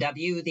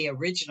KKNW, the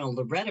original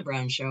Loretta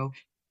Brown Show.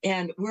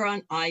 And we're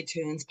on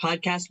iTunes,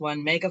 Podcast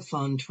One,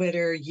 Megaphone,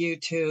 Twitter,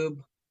 YouTube.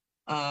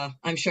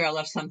 I'm sure I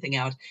left something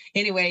out.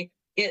 Anyway,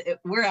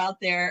 we're out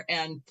there,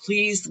 and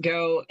please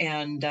go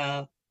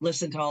and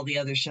listen to all the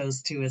other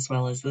shows too, as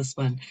well as this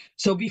one.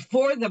 So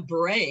before the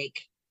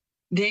break,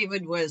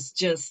 David was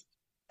just,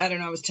 I don't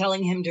know, I was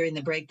telling him during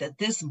the break that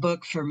this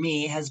book for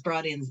me has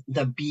brought in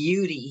the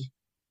beauty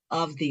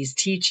of these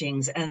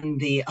teachings and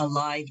the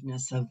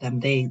aliveness of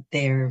them.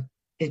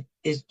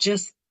 It's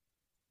just,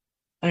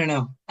 I don't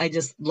know. I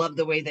just love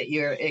the way that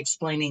you're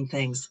explaining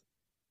things.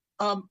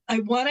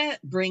 I want to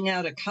bring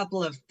out a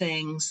couple of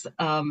things.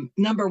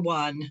 Number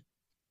one,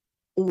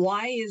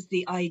 why is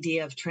the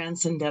idea of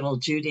Transcendental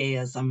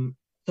Judaism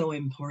so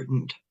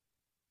important?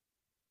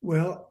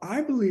 Well,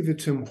 I believe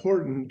it's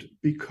important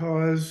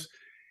because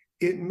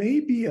it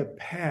may be a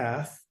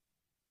path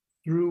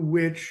through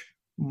which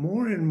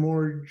more and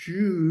more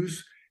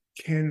Jews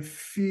can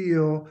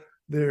feel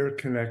their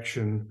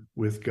connection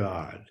with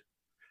God.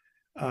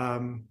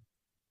 And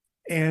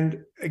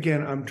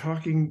again, I'm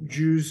talking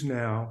Jews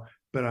now,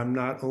 but I'm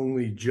not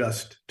only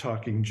just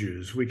talking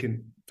Jews. We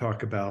can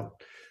talk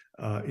about,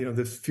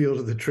 this field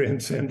of the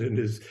transcendent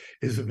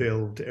is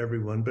available to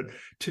everyone. But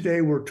today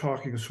we're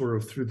talking sort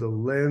of through the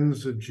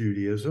lens of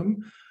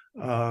Judaism.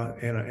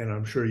 And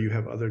I'm sure you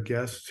have other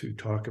guests who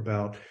talk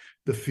about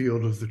the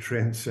field of the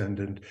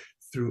transcendent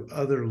through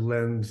other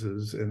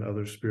lenses and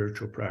other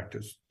spiritual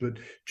practice. But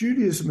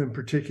Judaism in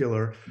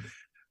particular,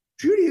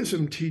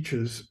 Judaism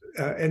teaches,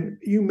 and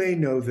you may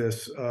know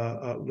this,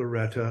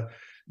 Loretta,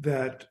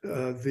 that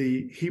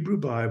the Hebrew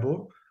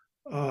Bible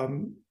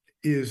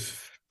is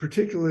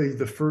particularly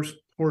the first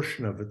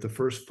portion of it, the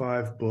first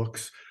 5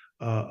 books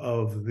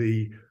of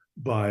the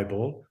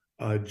Bible,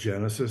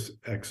 Genesis,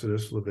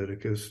 Exodus,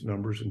 Leviticus,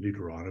 Numbers, and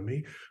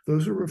Deuteronomy.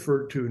 Those are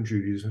referred to in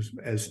Judaism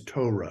as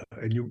Torah,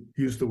 and you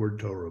used the word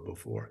Torah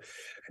before.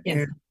 Yes.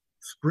 And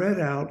spread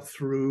out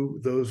through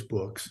those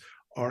books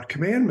are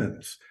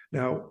commandments.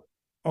 Now,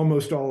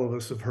 almost all of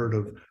us have heard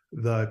of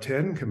the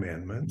 10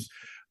 Commandments,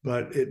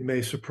 but it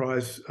may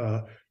surprise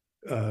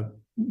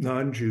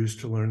non-Jews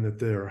to learn that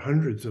there are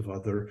hundreds of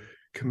other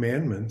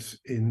commandments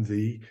in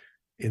the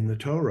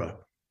Torah.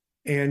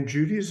 And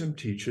Judaism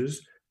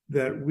teaches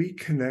that we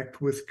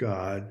connect with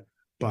God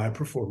by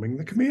performing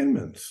the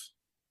commandments.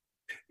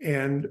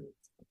 And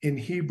in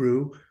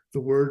Hebrew, the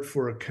word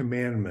for a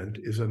commandment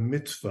is a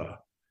mitzvah,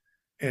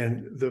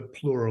 and the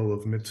plural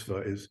of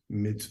mitzvah is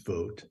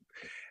mitzvot.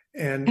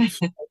 And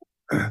so,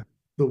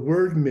 the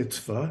word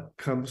mitzvah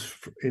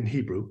in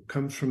Hebrew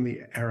comes from the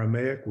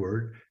Aramaic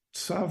word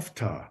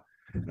tzavta.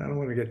 And I don't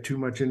want to get too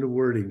much into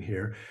wording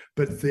here,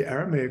 but the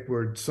Aramaic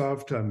word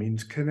tzavta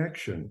means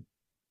connection.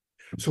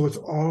 So it's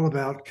all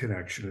about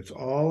connection. It's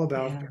all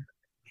about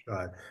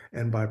God.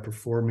 And by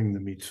performing the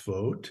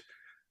mitzvot,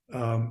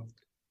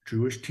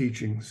 Jewish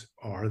teachings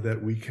are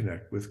that we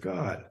connect with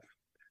God.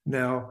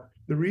 Now,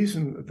 the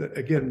reason that,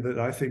 again, that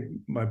I think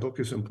my book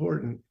is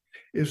important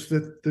is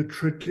that the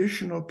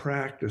traditional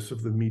practice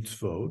of the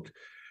mitzvot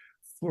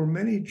for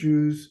many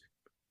Jews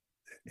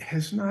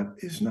is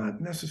not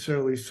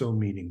necessarily so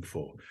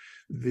meaningful.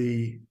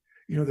 There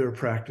are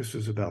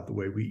practices about the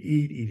way we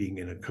eat, eating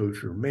in a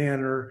kosher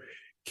manner,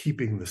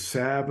 keeping the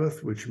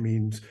Sabbath, which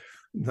means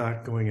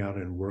not going out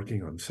and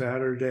working on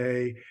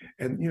Saturday,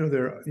 and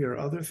there are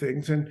other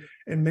things, and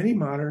many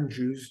modern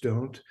Jews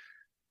don't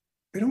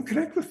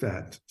connect with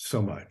that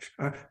so much.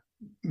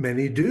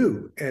 Many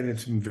do, and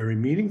it's very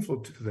meaningful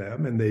to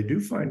them, and they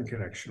do find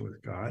connection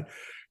with God.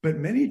 But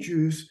many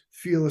Jews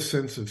feel a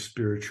sense of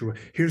spiritual.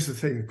 Here's the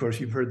thing, of course,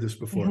 you've heard this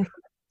before: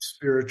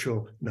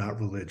 spiritual,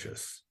 not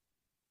religious,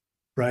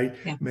 right?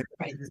 Yeah, many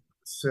right. have a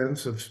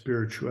sense of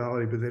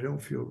spirituality, but they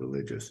don't feel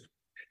religious.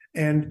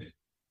 And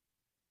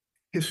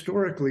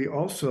historically,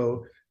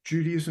 also,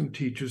 Judaism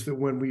teaches that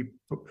when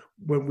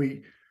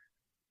we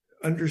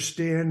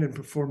understand and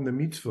perform the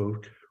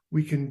mitzvot,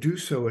 we can do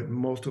so at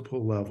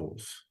multiple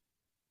levels.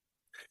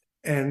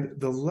 And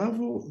the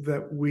level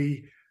that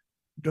we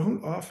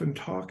don't often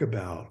talk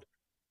about,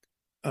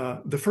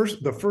 the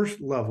first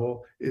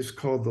level is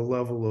called the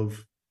level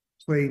of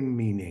plain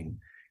meaning.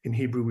 In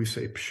Hebrew, we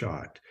say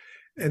pshat.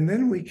 And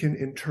then we can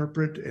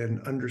interpret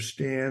and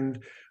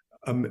understand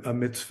a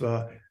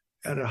mitzvah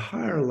at a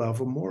higher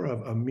level, more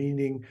of a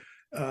meaning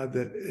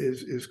that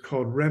is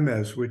called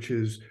remez, which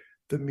is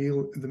the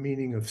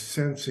meaning of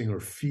sensing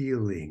or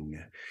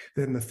feeling.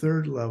 Then the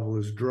third level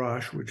is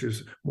drash, which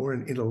is more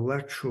an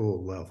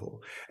intellectual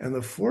level. And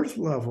the fourth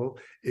level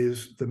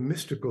is the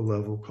mystical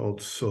level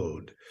called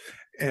sod.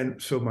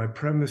 And so my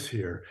premise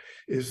here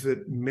is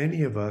that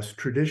many of us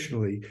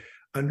traditionally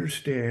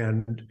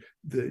understand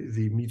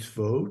the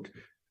mitzvot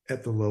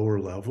at the lower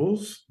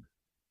levels,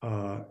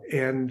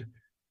 and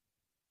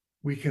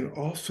we can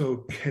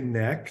also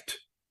connect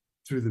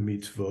through the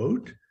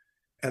mitzvot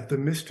at the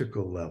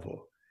mystical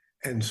level.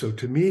 And so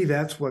to me,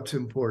 that's what's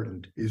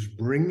important, is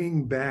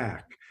bringing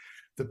back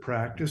the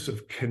practice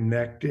of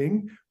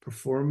connecting,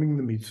 performing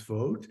the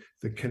mitzvot,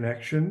 the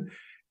connection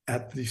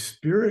at the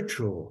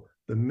spiritual,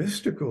 the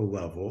mystical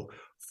level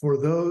for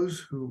those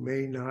who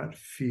may not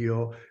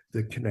feel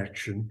the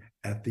connection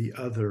at the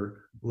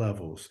other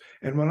levels.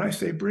 And when I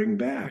say bring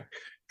back,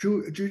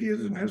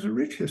 Judaism has a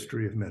rich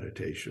history of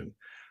meditation.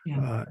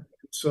 Yeah.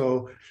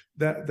 So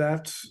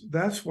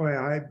that's why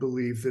I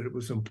believe that it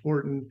was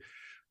important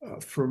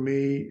for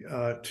me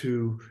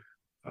to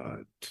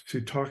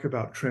talk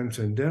about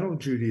Transcendental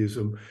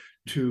Judaism,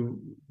 to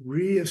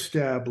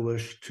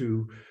reestablish,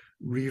 to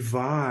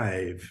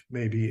revive,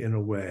 maybe in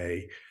a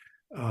way,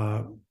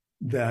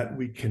 that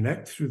we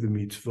connect through the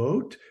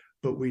mitzvot,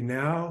 but we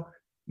now,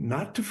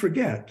 not to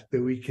forget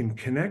that we can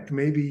connect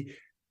maybe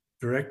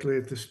directly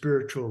at the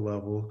spiritual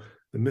level,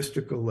 the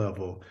mystical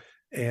level,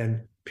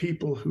 and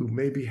people who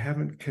maybe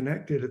haven't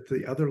connected at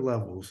the other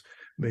levels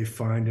may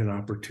find an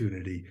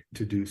opportunity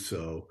to do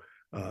so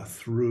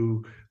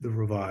through the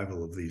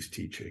revival of these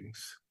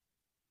teachings.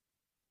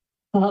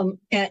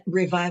 At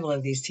revival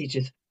of these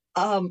teachings.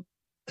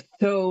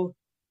 So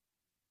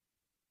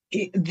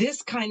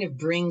this kind of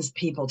brings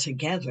people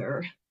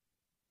together,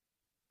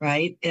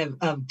 right?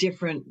 Of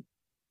different,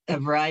 a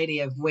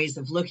variety of ways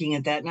of looking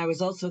at that. And I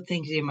was also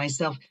thinking to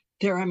myself,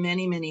 there are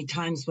many, many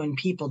times when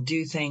people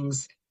do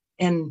things,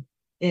 and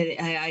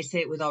I say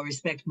it with all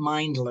respect,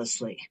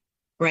 mindlessly,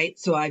 right?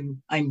 So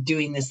I'm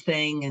doing this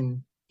thing,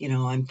 and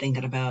I'm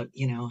thinking about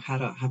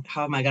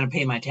how am I going to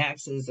pay my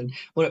taxes, and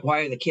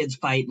why are the kids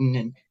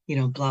fighting,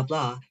 and blah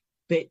blah.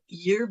 But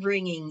you're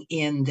bringing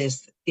in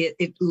this.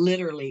 It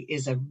literally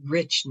is a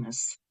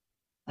richness,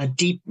 a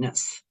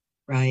deepness,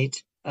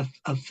 right?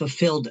 A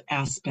fulfilled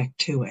aspect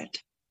to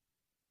it.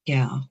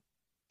 Yeah.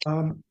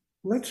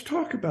 Let's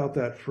talk about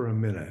that for a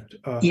minute.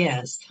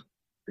 Yes.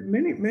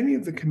 Many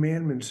of the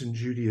commandments in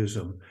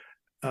Judaism,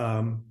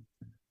 many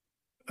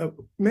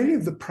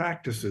of the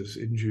practices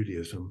in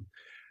Judaism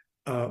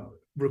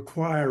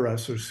require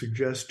us or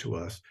suggest to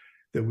us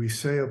that we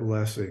say a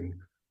blessing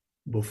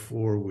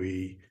before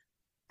we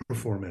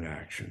perform an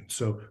action.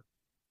 So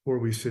before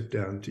we sit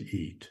down to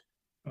eat,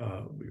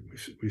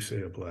 we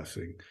say a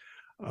blessing.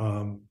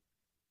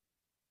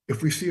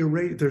 If we see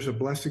there's a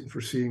blessing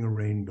for seeing a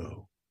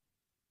rainbow.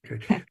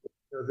 Okay.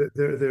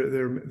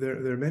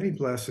 There are many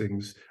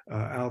blessings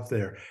out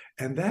there,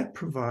 and that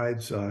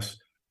provides us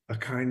a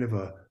kind of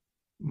a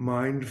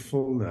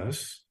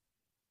mindfulness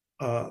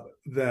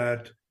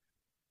that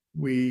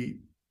we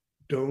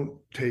don't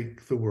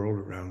take the world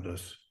around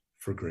us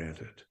for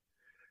granted.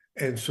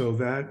 And so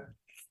that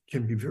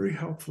can be very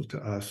helpful to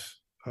us,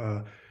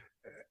 and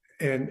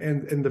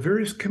the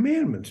various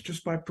commandments,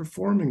 just by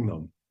performing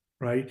them,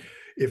 right?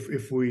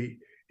 If we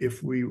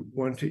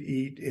want to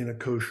eat in a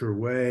kosher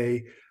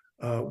way,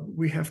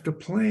 we have to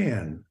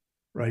plan,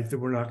 right, that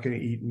we're not going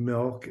to eat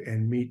milk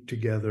and meat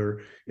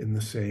together in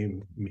the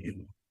same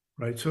meal,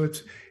 right? So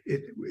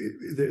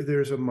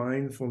there's a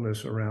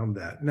mindfulness around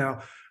that.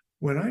 Now,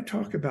 when I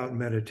talk about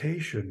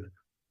meditation,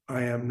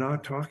 I am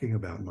not talking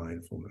about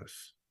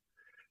mindfulness.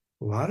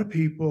 A lot of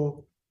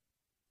people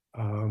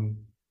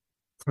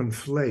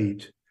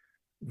conflate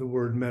the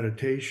word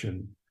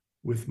meditation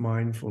with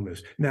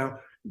mindfulness. Now,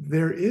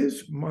 there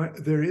is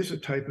a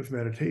type of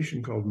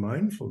meditation called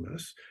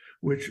mindfulness,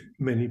 which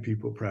many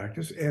people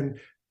practice, and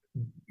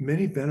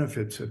many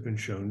benefits have been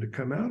shown to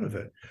come out of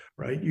it,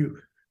 right? You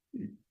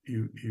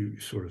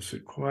sort of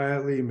sit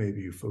quietly,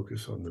 maybe you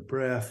focus on the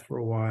breath for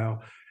a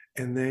while,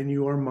 and then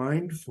you are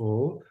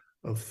mindful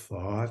of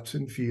thoughts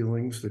and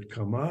feelings that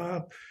come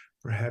up.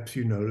 Perhaps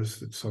you notice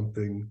that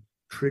something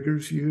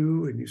triggers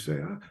you, and you say,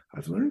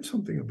 I've learned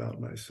something about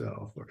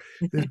myself, or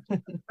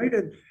right?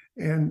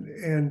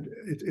 And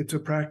it's a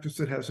practice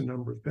that has a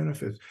number of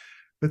benefits.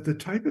 But the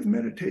type of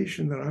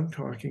meditation that I'm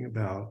talking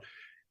about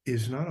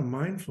is not a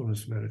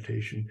mindfulness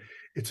meditation.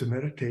 It's a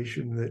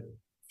meditation that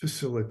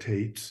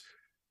facilitates,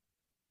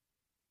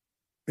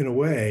 in a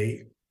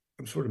way,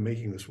 I'm sort of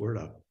making this word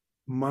up,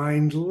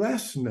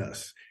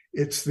 mindlessness.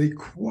 It's the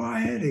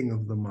quieting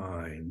of the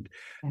mind,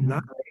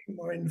 not being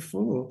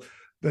mindful.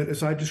 But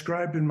as I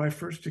described in my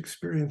first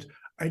experience,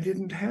 I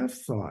didn't have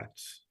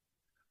thoughts.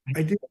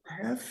 I didn't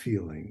have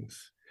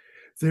feelings.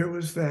 There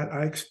was that,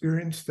 I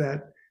experienced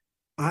that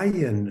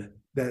ayin,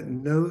 that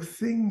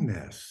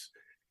no-thingness.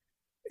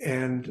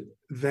 And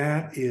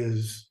that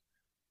is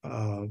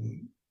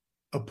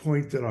a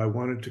point that I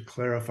wanted to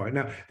clarify.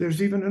 Now,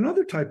 there's even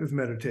another type of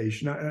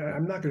meditation.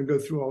 I'm not going to go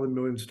through all the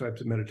millions of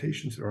types of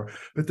meditations there are,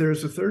 but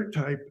there's a third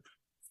type,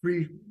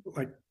 three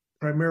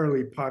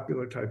primarily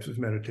popular types of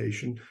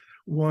meditation.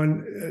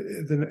 One,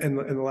 and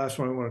the last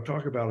one I want to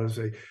talk about is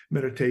a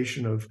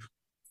meditation of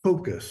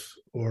focus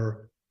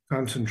or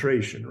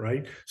concentration,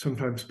 right?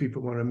 Sometimes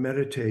people want to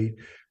meditate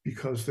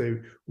because they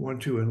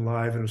want to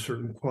enliven a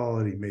certain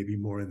quality, maybe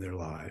more in their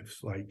lives,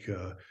 like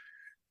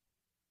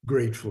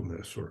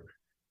gratefulness or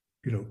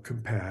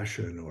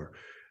compassion, or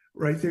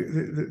right.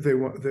 They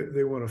want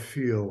to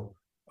feel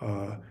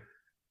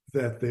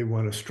that they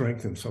want to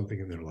strengthen something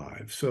in their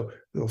lives. So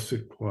they'll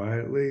sit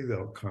quietly,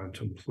 they'll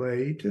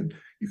contemplate, and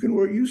you can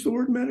use the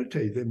word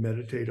meditate. They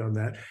meditate on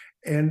that,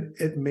 and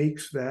it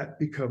makes that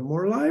become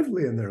more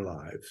lively in their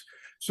lives.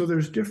 So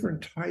there's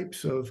different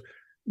types of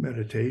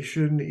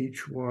meditation.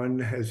 Each one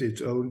has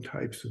its own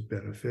types of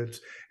benefits.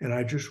 And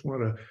I just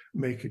want to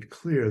make it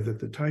clear that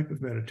the type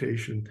of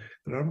meditation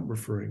that I'm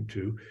referring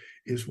to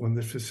is one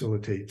that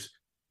facilitates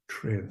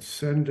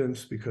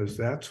transcendence, because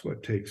that's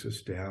what takes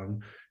us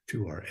down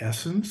to our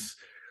essence,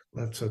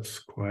 lets us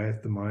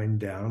quiet the mind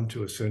down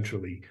to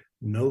essentially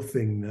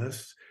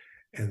nothingness.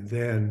 And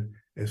then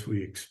as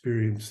we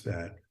experience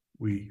that,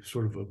 we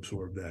sort of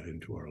absorb that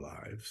into our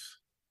lives.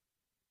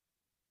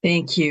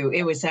 Thank you.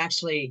 It was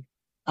actually,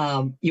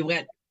 you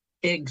went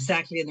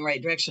exactly in the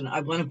right direction.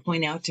 I want to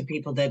point out to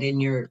people that in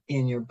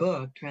your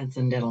book,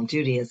 Transcendental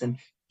Judaism,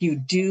 you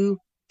do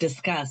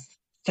discuss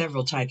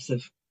several types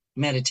of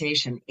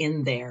meditation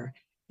in there.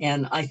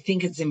 And I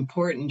think it's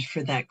important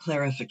for that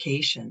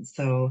clarification.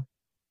 So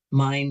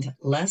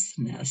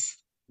mindlessness,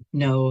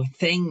 no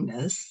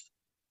thingness,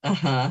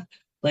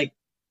 like,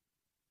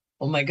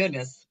 oh my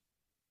goodness,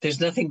 there's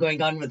nothing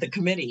going on with the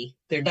committee.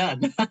 They're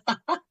done.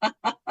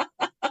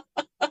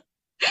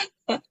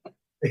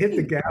 They hit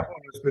the gavel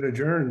and it's been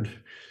adjourned.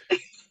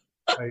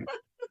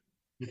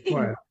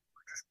 Quiet.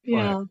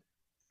 Yeah.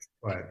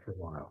 Quiet for a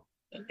while.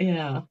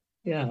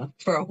 Yeah.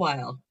 For a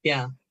while.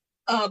 Yeah.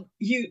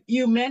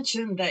 You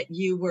mentioned that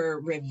you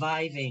were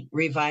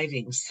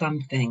reviving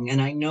something,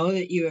 and I know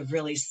that you have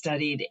really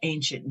studied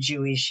ancient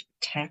Jewish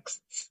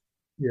texts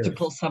to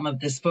pull some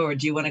of this forward.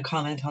 Do you want to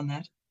comment on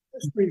that?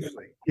 Just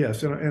briefly,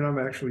 yes, and I'm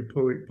actually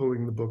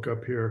pulling the book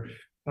up here.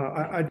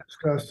 I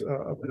discuss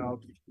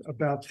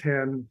about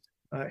 10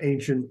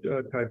 ancient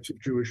types of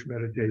Jewish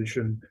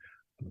meditation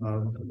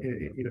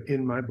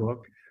in my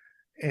book,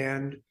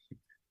 and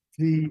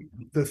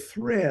the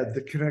thread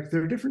that connects,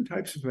 there are different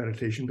types of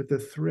meditation, but the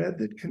thread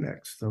that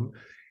connects them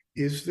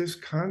is this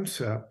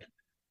concept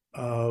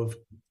of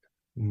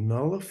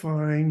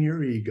nullifying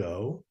your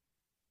ego,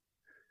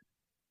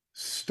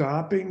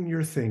 stopping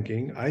your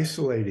thinking,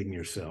 isolating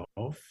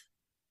yourself,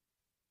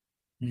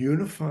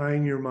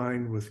 unifying your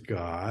mind with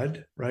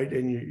God, right?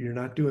 And you're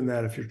not doing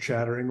that if you're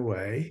chattering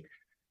away,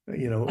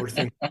 or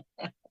thinking.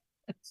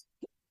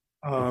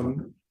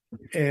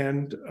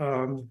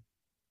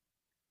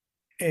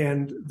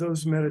 And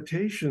those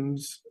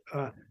meditations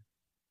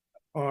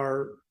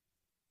are,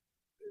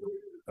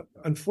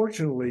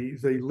 unfortunately,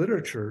 the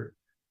literature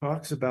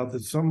talks about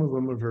that some of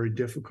them are very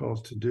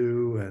difficult to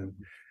do, and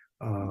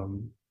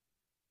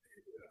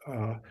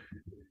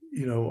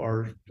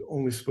are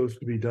only supposed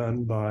to be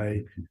done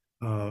by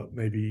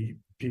maybe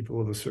people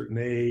of a certain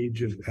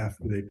age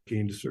after they've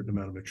gained a certain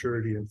amount of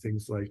maturity and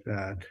things like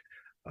that.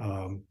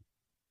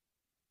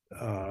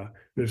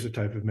 There's a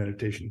type of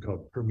meditation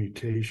called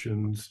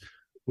permutations,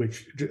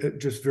 which,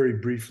 just very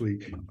briefly,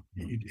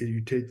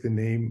 you take the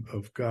name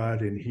of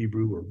God in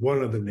Hebrew, or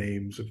one of the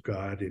names of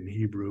God in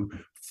Hebrew,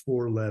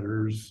 4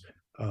 letters,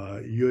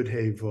 Yud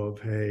He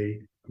Vav He.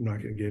 I'm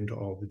not going to get into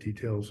all the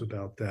details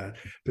about that,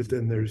 but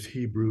then there's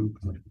Hebrew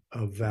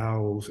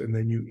vowels, and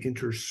then you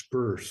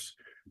intersperse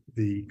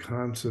the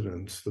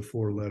consonants, the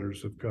 4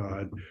 letters of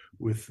God,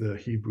 with the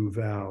Hebrew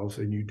vowels,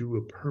 and you do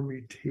a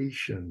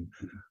permutation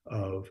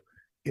of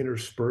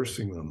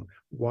interspersing them.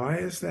 Why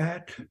is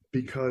that?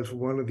 Because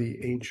one of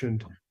the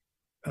ancient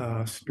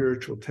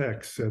spiritual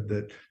texts said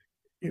that,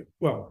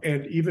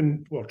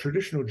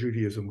 traditional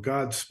Judaism,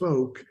 God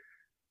spoke,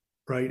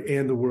 right,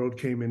 and the world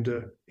came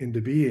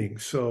into being.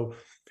 So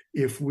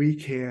if we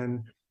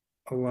can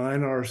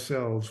align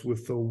ourselves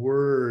with the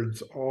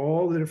words,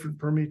 all the different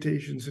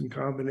permutations and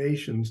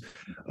combinations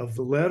of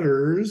the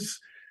letters,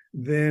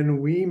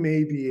 then we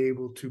may be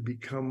able to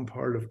become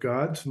part of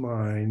God's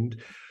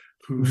mind,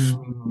 who's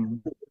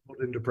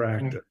put into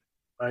practice,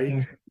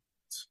 right?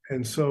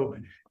 And so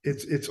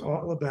it's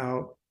all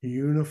about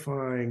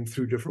unifying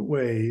through different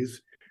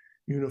ways,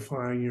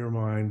 unifying your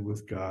mind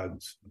with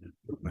God's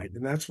mind.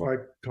 And that's why I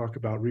talk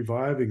about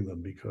reviving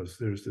them, because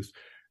there's this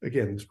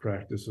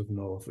practice of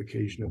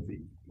nullification of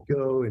the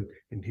ego. And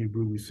in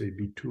Hebrew, we say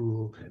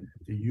bitul,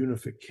 the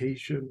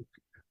unification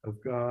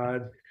of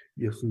God,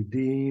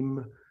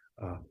 yehudim,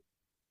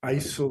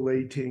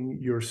 isolating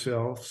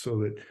yourself so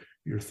that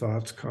your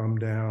thoughts calm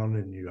down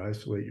and you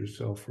isolate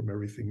yourself from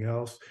everything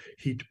else.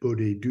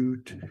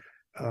 Hitbodedut.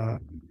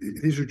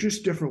 These are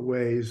just different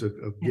ways of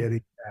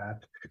getting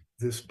at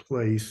this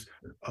place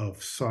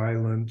of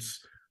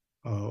silence,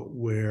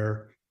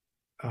 where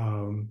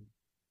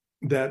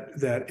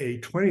that a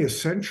 20th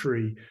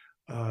century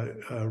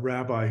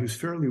rabbi who's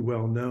fairly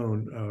well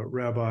known,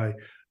 Rabbi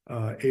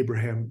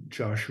Abraham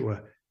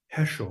Joshua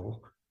Heschel,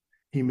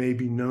 he may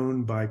be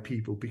known by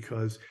people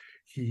because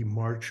he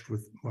marched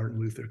with Martin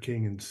Luther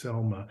King in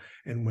Selma.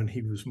 And when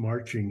he was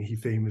marching, he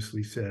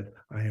famously said,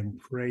 "I am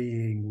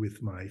praying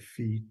with my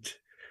feet."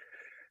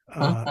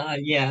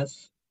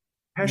 Yes.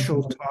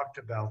 Heschel talked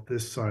about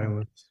this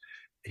silence.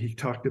 He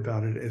talked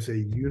about it as a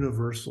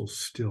universal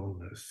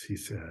stillness, he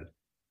said.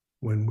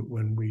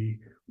 when we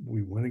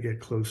want to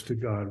get close to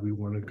God, we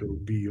want to go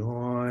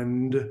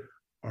beyond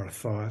our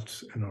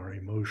thoughts and our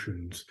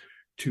emotions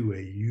to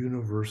a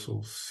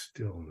universal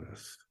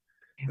stillness.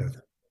 Yeah. That's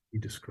how he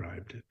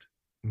described it.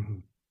 Mm-hmm.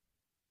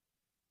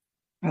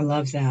 I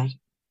love that.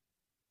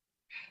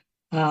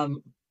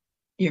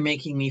 You're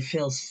making me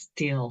feel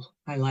still.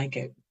 I like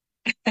it.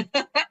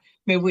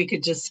 Maybe we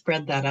could just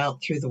spread that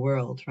out through the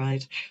world,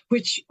 right?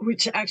 Which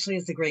actually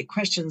is a great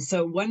question.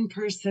 So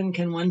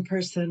can one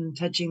person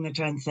touching the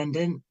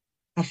transcendent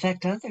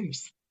affect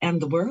others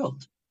and the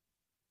world?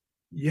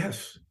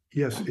 Yes,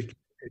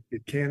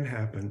 it can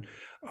happen.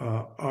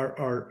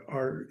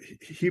 Our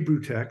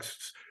Hebrew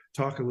texts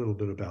talk a little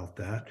bit about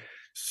that.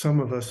 Some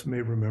of us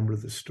may remember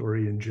the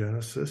story in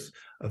Genesis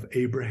of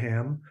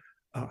Abraham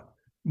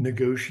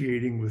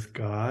negotiating with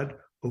God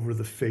over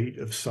the fate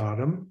of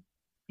Sodom.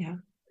 Yeah.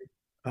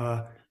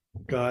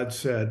 God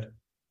said,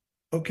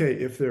 okay,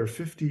 if there are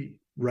 50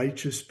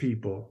 righteous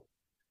people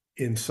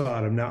in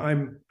Sodom. Now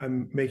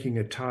I'm making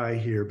a tie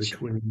here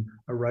between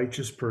a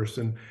righteous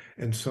person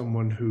and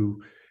someone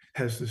who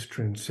has this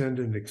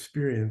transcendent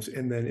experience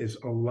and then is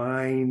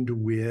aligned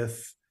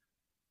with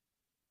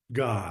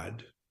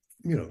God,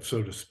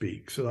 so to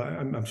speak. So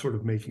I'm sort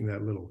of making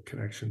that little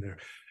connection there.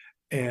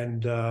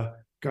 And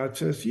God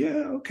says,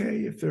 yeah,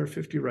 okay, if there are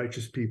 50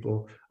 righteous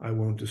people, I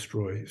won't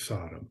destroy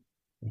Sodom.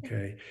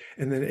 Okay.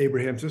 And then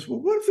Abraham says, well,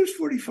 what if there's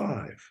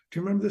 45? Do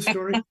you remember this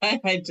story?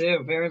 I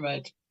do, very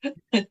much.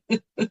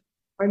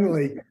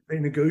 Finally, they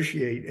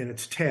negotiate and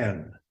it's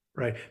 10,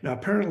 right? Now,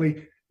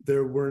 apparently,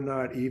 there were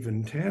not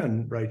even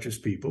 10 righteous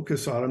people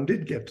because Sodom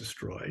did get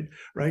destroyed,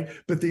 right?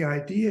 But the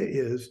idea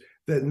is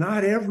that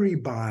not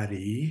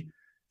everybody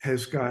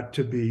has got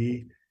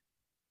to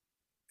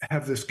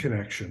have this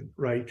connection,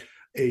 right?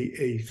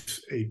 A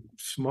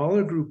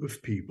smaller group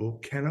of people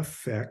can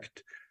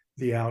affect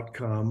the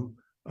outcome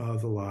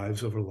of the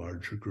lives of a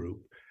larger group.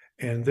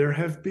 And there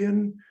have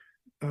been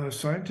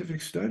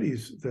scientific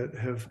studies that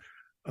have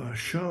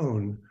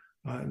shown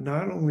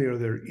not only are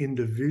there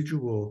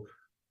individual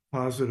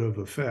positive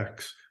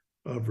effects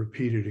of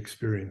repeated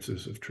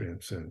experiences of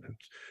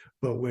transcendence,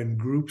 but when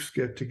groups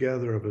get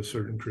together of a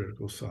certain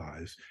critical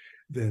size,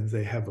 then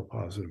they have a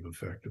positive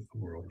effect of the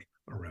world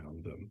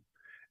around them.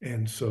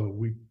 And so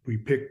we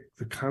pick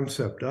the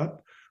concept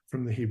up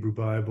from the Hebrew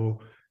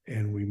Bible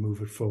and we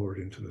move it forward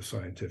into the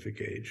scientific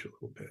age a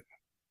little bit.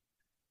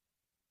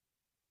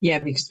 Yeah,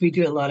 because we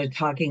do a lot of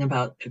talking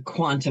about the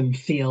quantum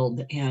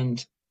field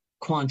and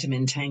quantum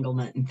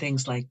entanglement and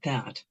things like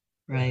that,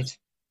 right? Yes.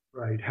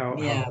 Right. How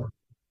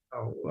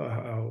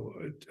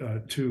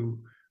two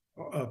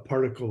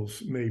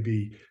particles may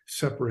be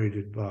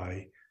separated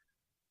by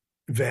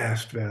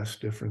vast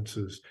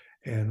differences,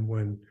 and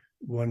when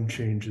one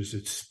changes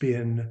its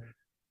spin,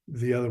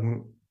 the other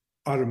one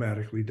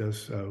automatically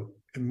does so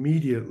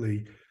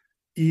immediately,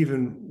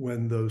 even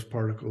when those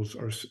particles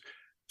are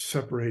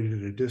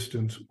separated at a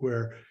distance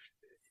where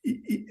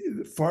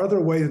farther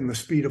away than the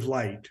speed of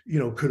light,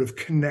 could have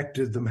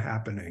connected them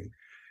happening.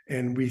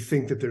 And we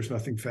think that there's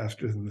nothing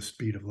faster than the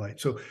speed of light.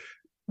 So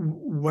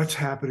what's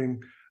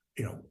happening,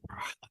 I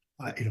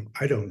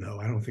don't know.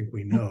 I don't think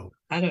we know.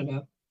 I don't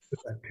know. But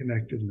that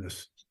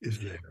connectedness is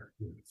there.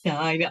 Yeah,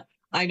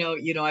 I know.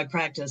 I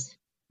practice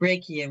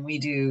Reiki and we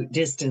do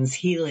distance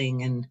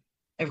healing. And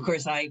of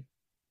course, I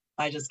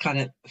just kind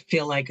of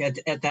feel like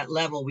at that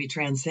level, we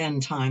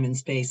transcend time and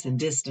space and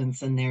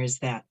distance. And there's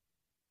that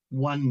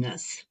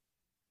oneness,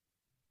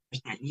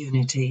 there's that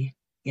unity.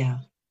 Yeah.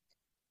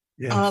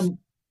 Yes.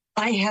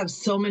 I have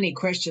so many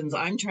questions.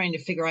 I'm trying to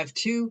figure. I have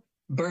two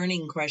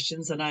burning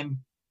questions, and I'm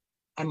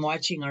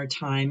watching our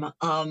time.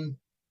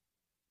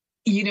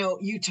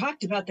 You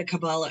talked about the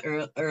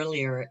Kabbalah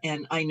earlier,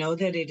 and I know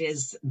that it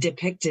is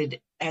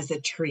depicted as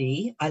a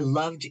tree. I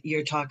loved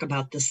your talk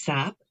about the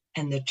sap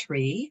and the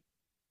tree.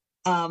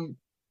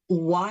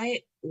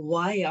 Why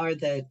are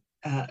the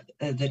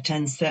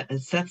 10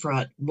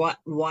 Sephirot?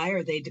 Why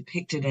are they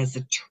depicted as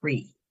a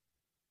tree?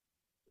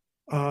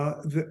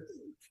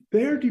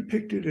 They're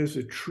depicted as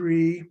a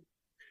tree,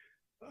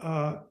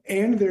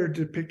 and they're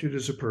depicted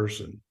as a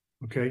person.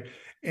 Okay,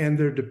 and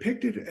they're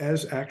depicted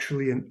as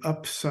actually an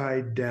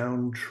upside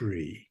down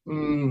tree.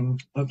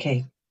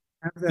 Okay.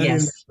 I have that in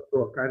the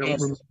book. I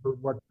don't remember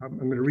what I'm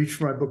going to reach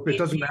for my book, but it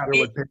doesn't matter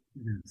what page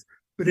it is.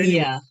 But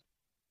anyway,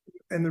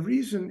 and the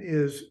reason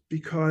is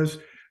because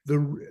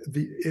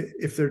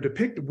if they're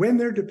depicted when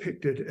they're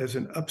depicted as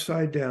an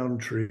upside down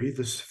tree,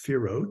 the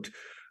Sephirot,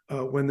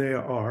 when they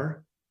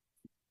are,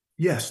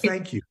 yes,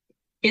 thank you.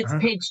 It's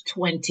page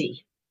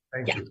 20.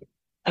 Thank you.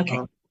 Okay.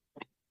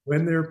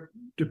 When they're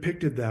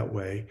depicted that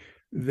way,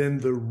 then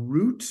the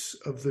roots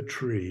of the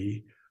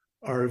tree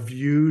are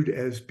viewed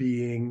as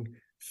being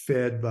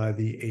fed by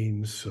the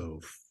Ein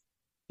Sof.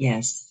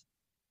 Yes.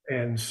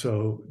 And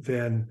so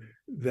then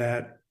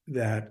that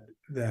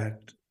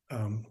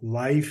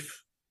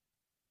life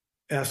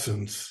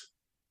essence,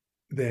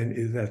 then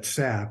is that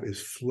sap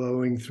is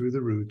flowing through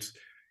the roots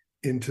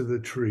into the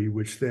tree,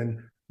 which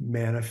then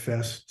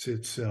manifests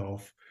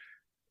itself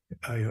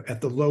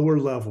at the lower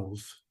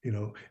levels,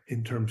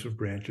 in terms of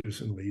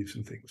branches and leaves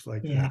and things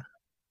like that.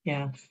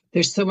 Yeah.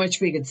 There's so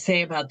much we could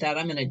say about that.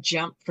 I'm going to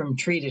jump from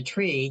tree to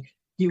tree.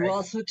 You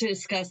also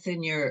discuss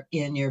in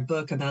your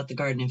book about the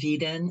Garden of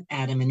Eden,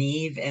 Adam and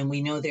Eve, and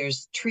we know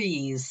there's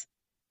trees.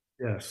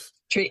 Yes.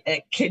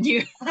 Can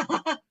you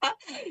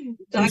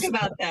talk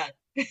about that?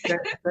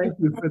 Thank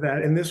you for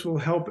that. And this will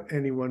help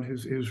anyone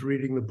who's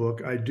reading the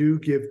book. I do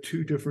give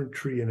two different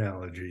tree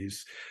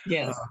analogies.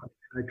 Yes.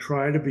 I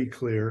try to be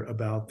clear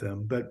about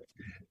them, but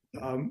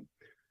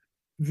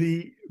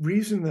the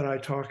reason that I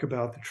talk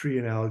about the tree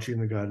analogy in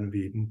the Garden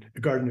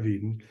of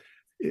Eden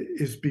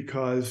is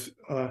because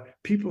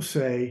people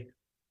say,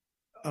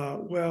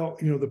 well,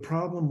 the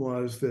problem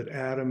was that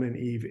Adam and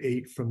Eve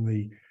ate from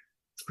the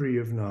tree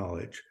of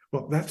knowledge.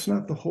 Well, that's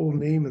not the whole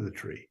name of the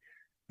tree.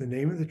 The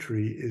name of the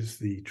tree is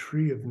the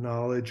tree of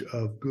knowledge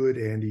of good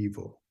and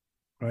evil,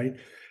 right?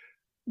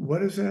 What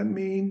does that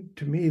mean?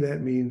 To me,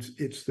 that means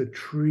it's the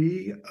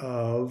tree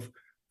of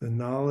the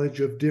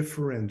knowledge of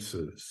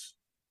differences.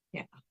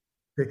 Yeah.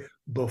 Okay.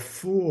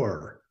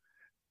 Before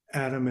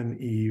Adam and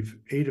Eve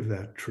ate of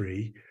that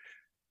tree,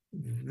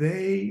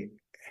 they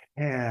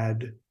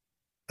had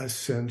a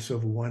sense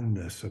of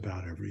oneness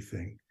about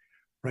everything,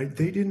 right?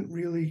 They didn't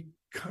really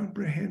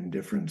comprehend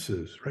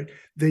differences, right?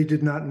 They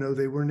did not know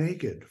they were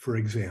naked, for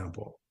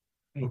example.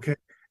 Okay.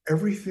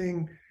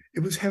 Everything, it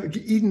was heaven.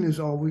 Eden is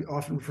all we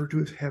often refer to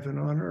as heaven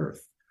on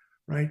earth,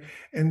 right?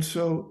 And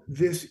so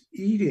this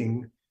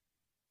eating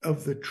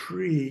of the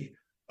tree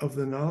of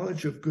the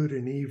knowledge of good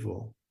and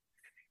evil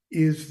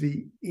is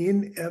the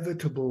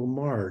inevitable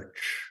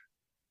march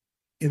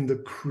in the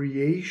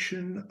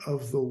creation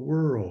of the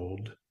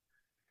world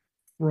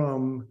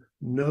from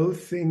no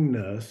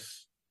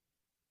thingness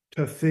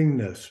to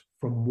thingness,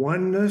 from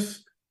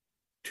oneness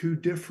to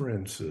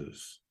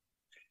differences.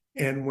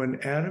 And when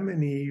Adam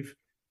and Eve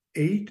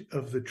ate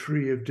of the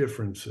tree of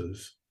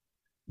differences,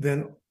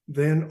 then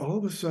all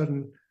of a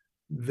sudden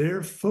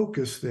their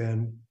focus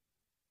then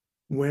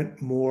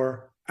went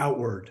more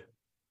outward,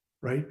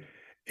 right?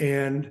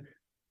 And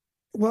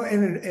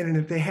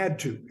they had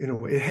to, in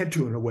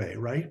a way,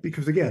 right?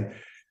 Because again,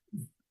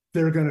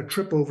 they're going to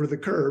trip over the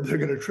curb, they're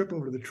going to trip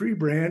over the tree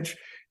branch,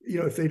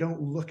 if they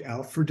don't look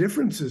out for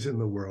differences in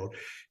the world.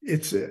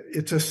 It's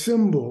a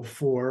symbol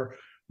for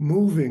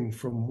moving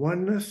from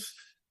oneness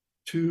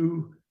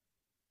to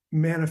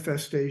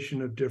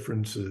manifestation of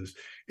differences.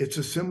 It's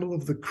a symbol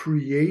of the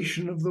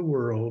creation of the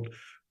world,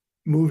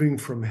 moving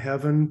from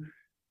heaven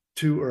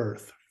to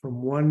earth,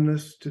 from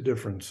oneness to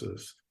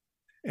differences.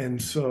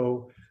 And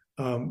so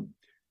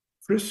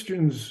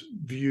Christians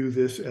view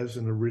this as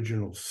an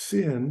original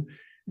sin.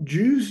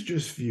 Jews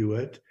just view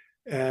it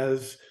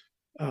as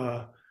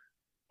a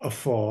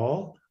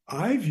fall.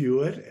 I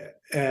view it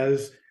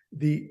as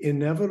the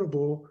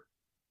inevitable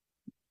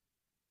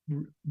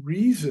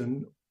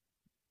reason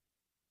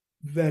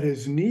that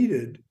is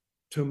needed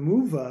to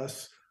move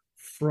us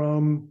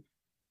to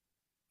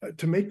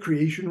make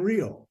creation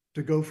real,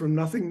 to go from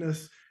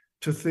nothingness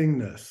to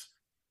thingness,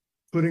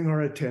 putting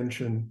our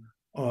attention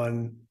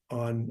on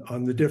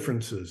the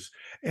differences.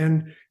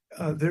 And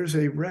there's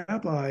a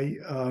rabbi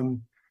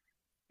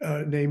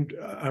named,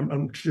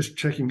 I'm just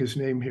checking his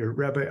name here,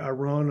 Rabbi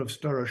Aaron of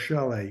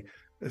Staroshelye,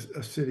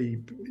 a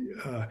city,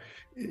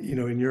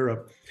 in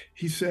Europe.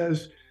 He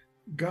says,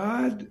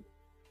 God,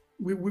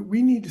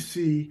 we need to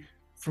see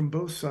from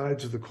both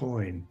sides of the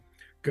coin.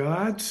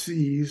 God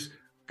sees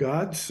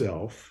God's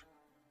self,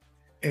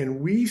 and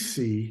we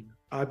see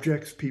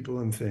objects, people,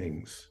 and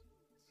things.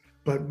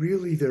 But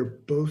really, they're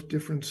both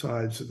different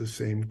sides of the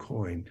same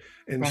coin.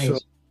 And right.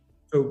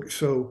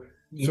 So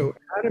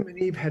Adam and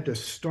Eve had to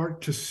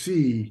start to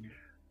see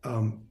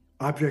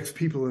objects,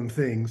 people, and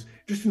things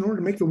just in order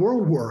to make the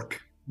world work.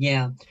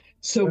 Yeah.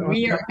 So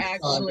we are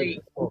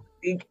actually,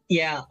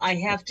 I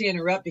have to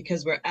interrupt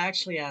because we're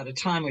actually out of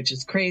time, which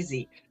is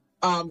crazy.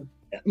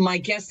 My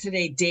guest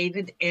today,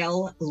 David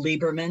L.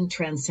 Lieberman,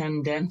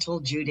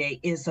 Transcendental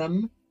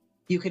Judaism.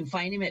 You can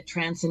find him at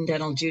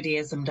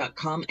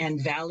transcendentaljudaism.com and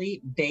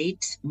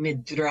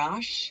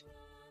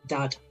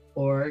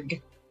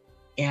valleybeitmidrash.org.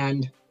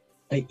 And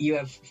you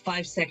have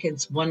 5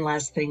 seconds. One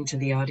last thing to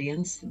the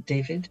audience,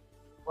 David.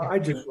 Well, I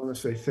just want to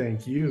say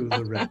thank you,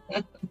 the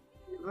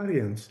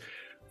audience,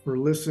 for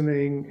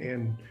listening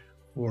and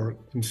for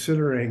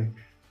considering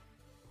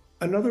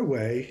another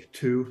way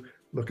to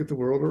look at the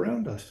world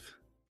around us.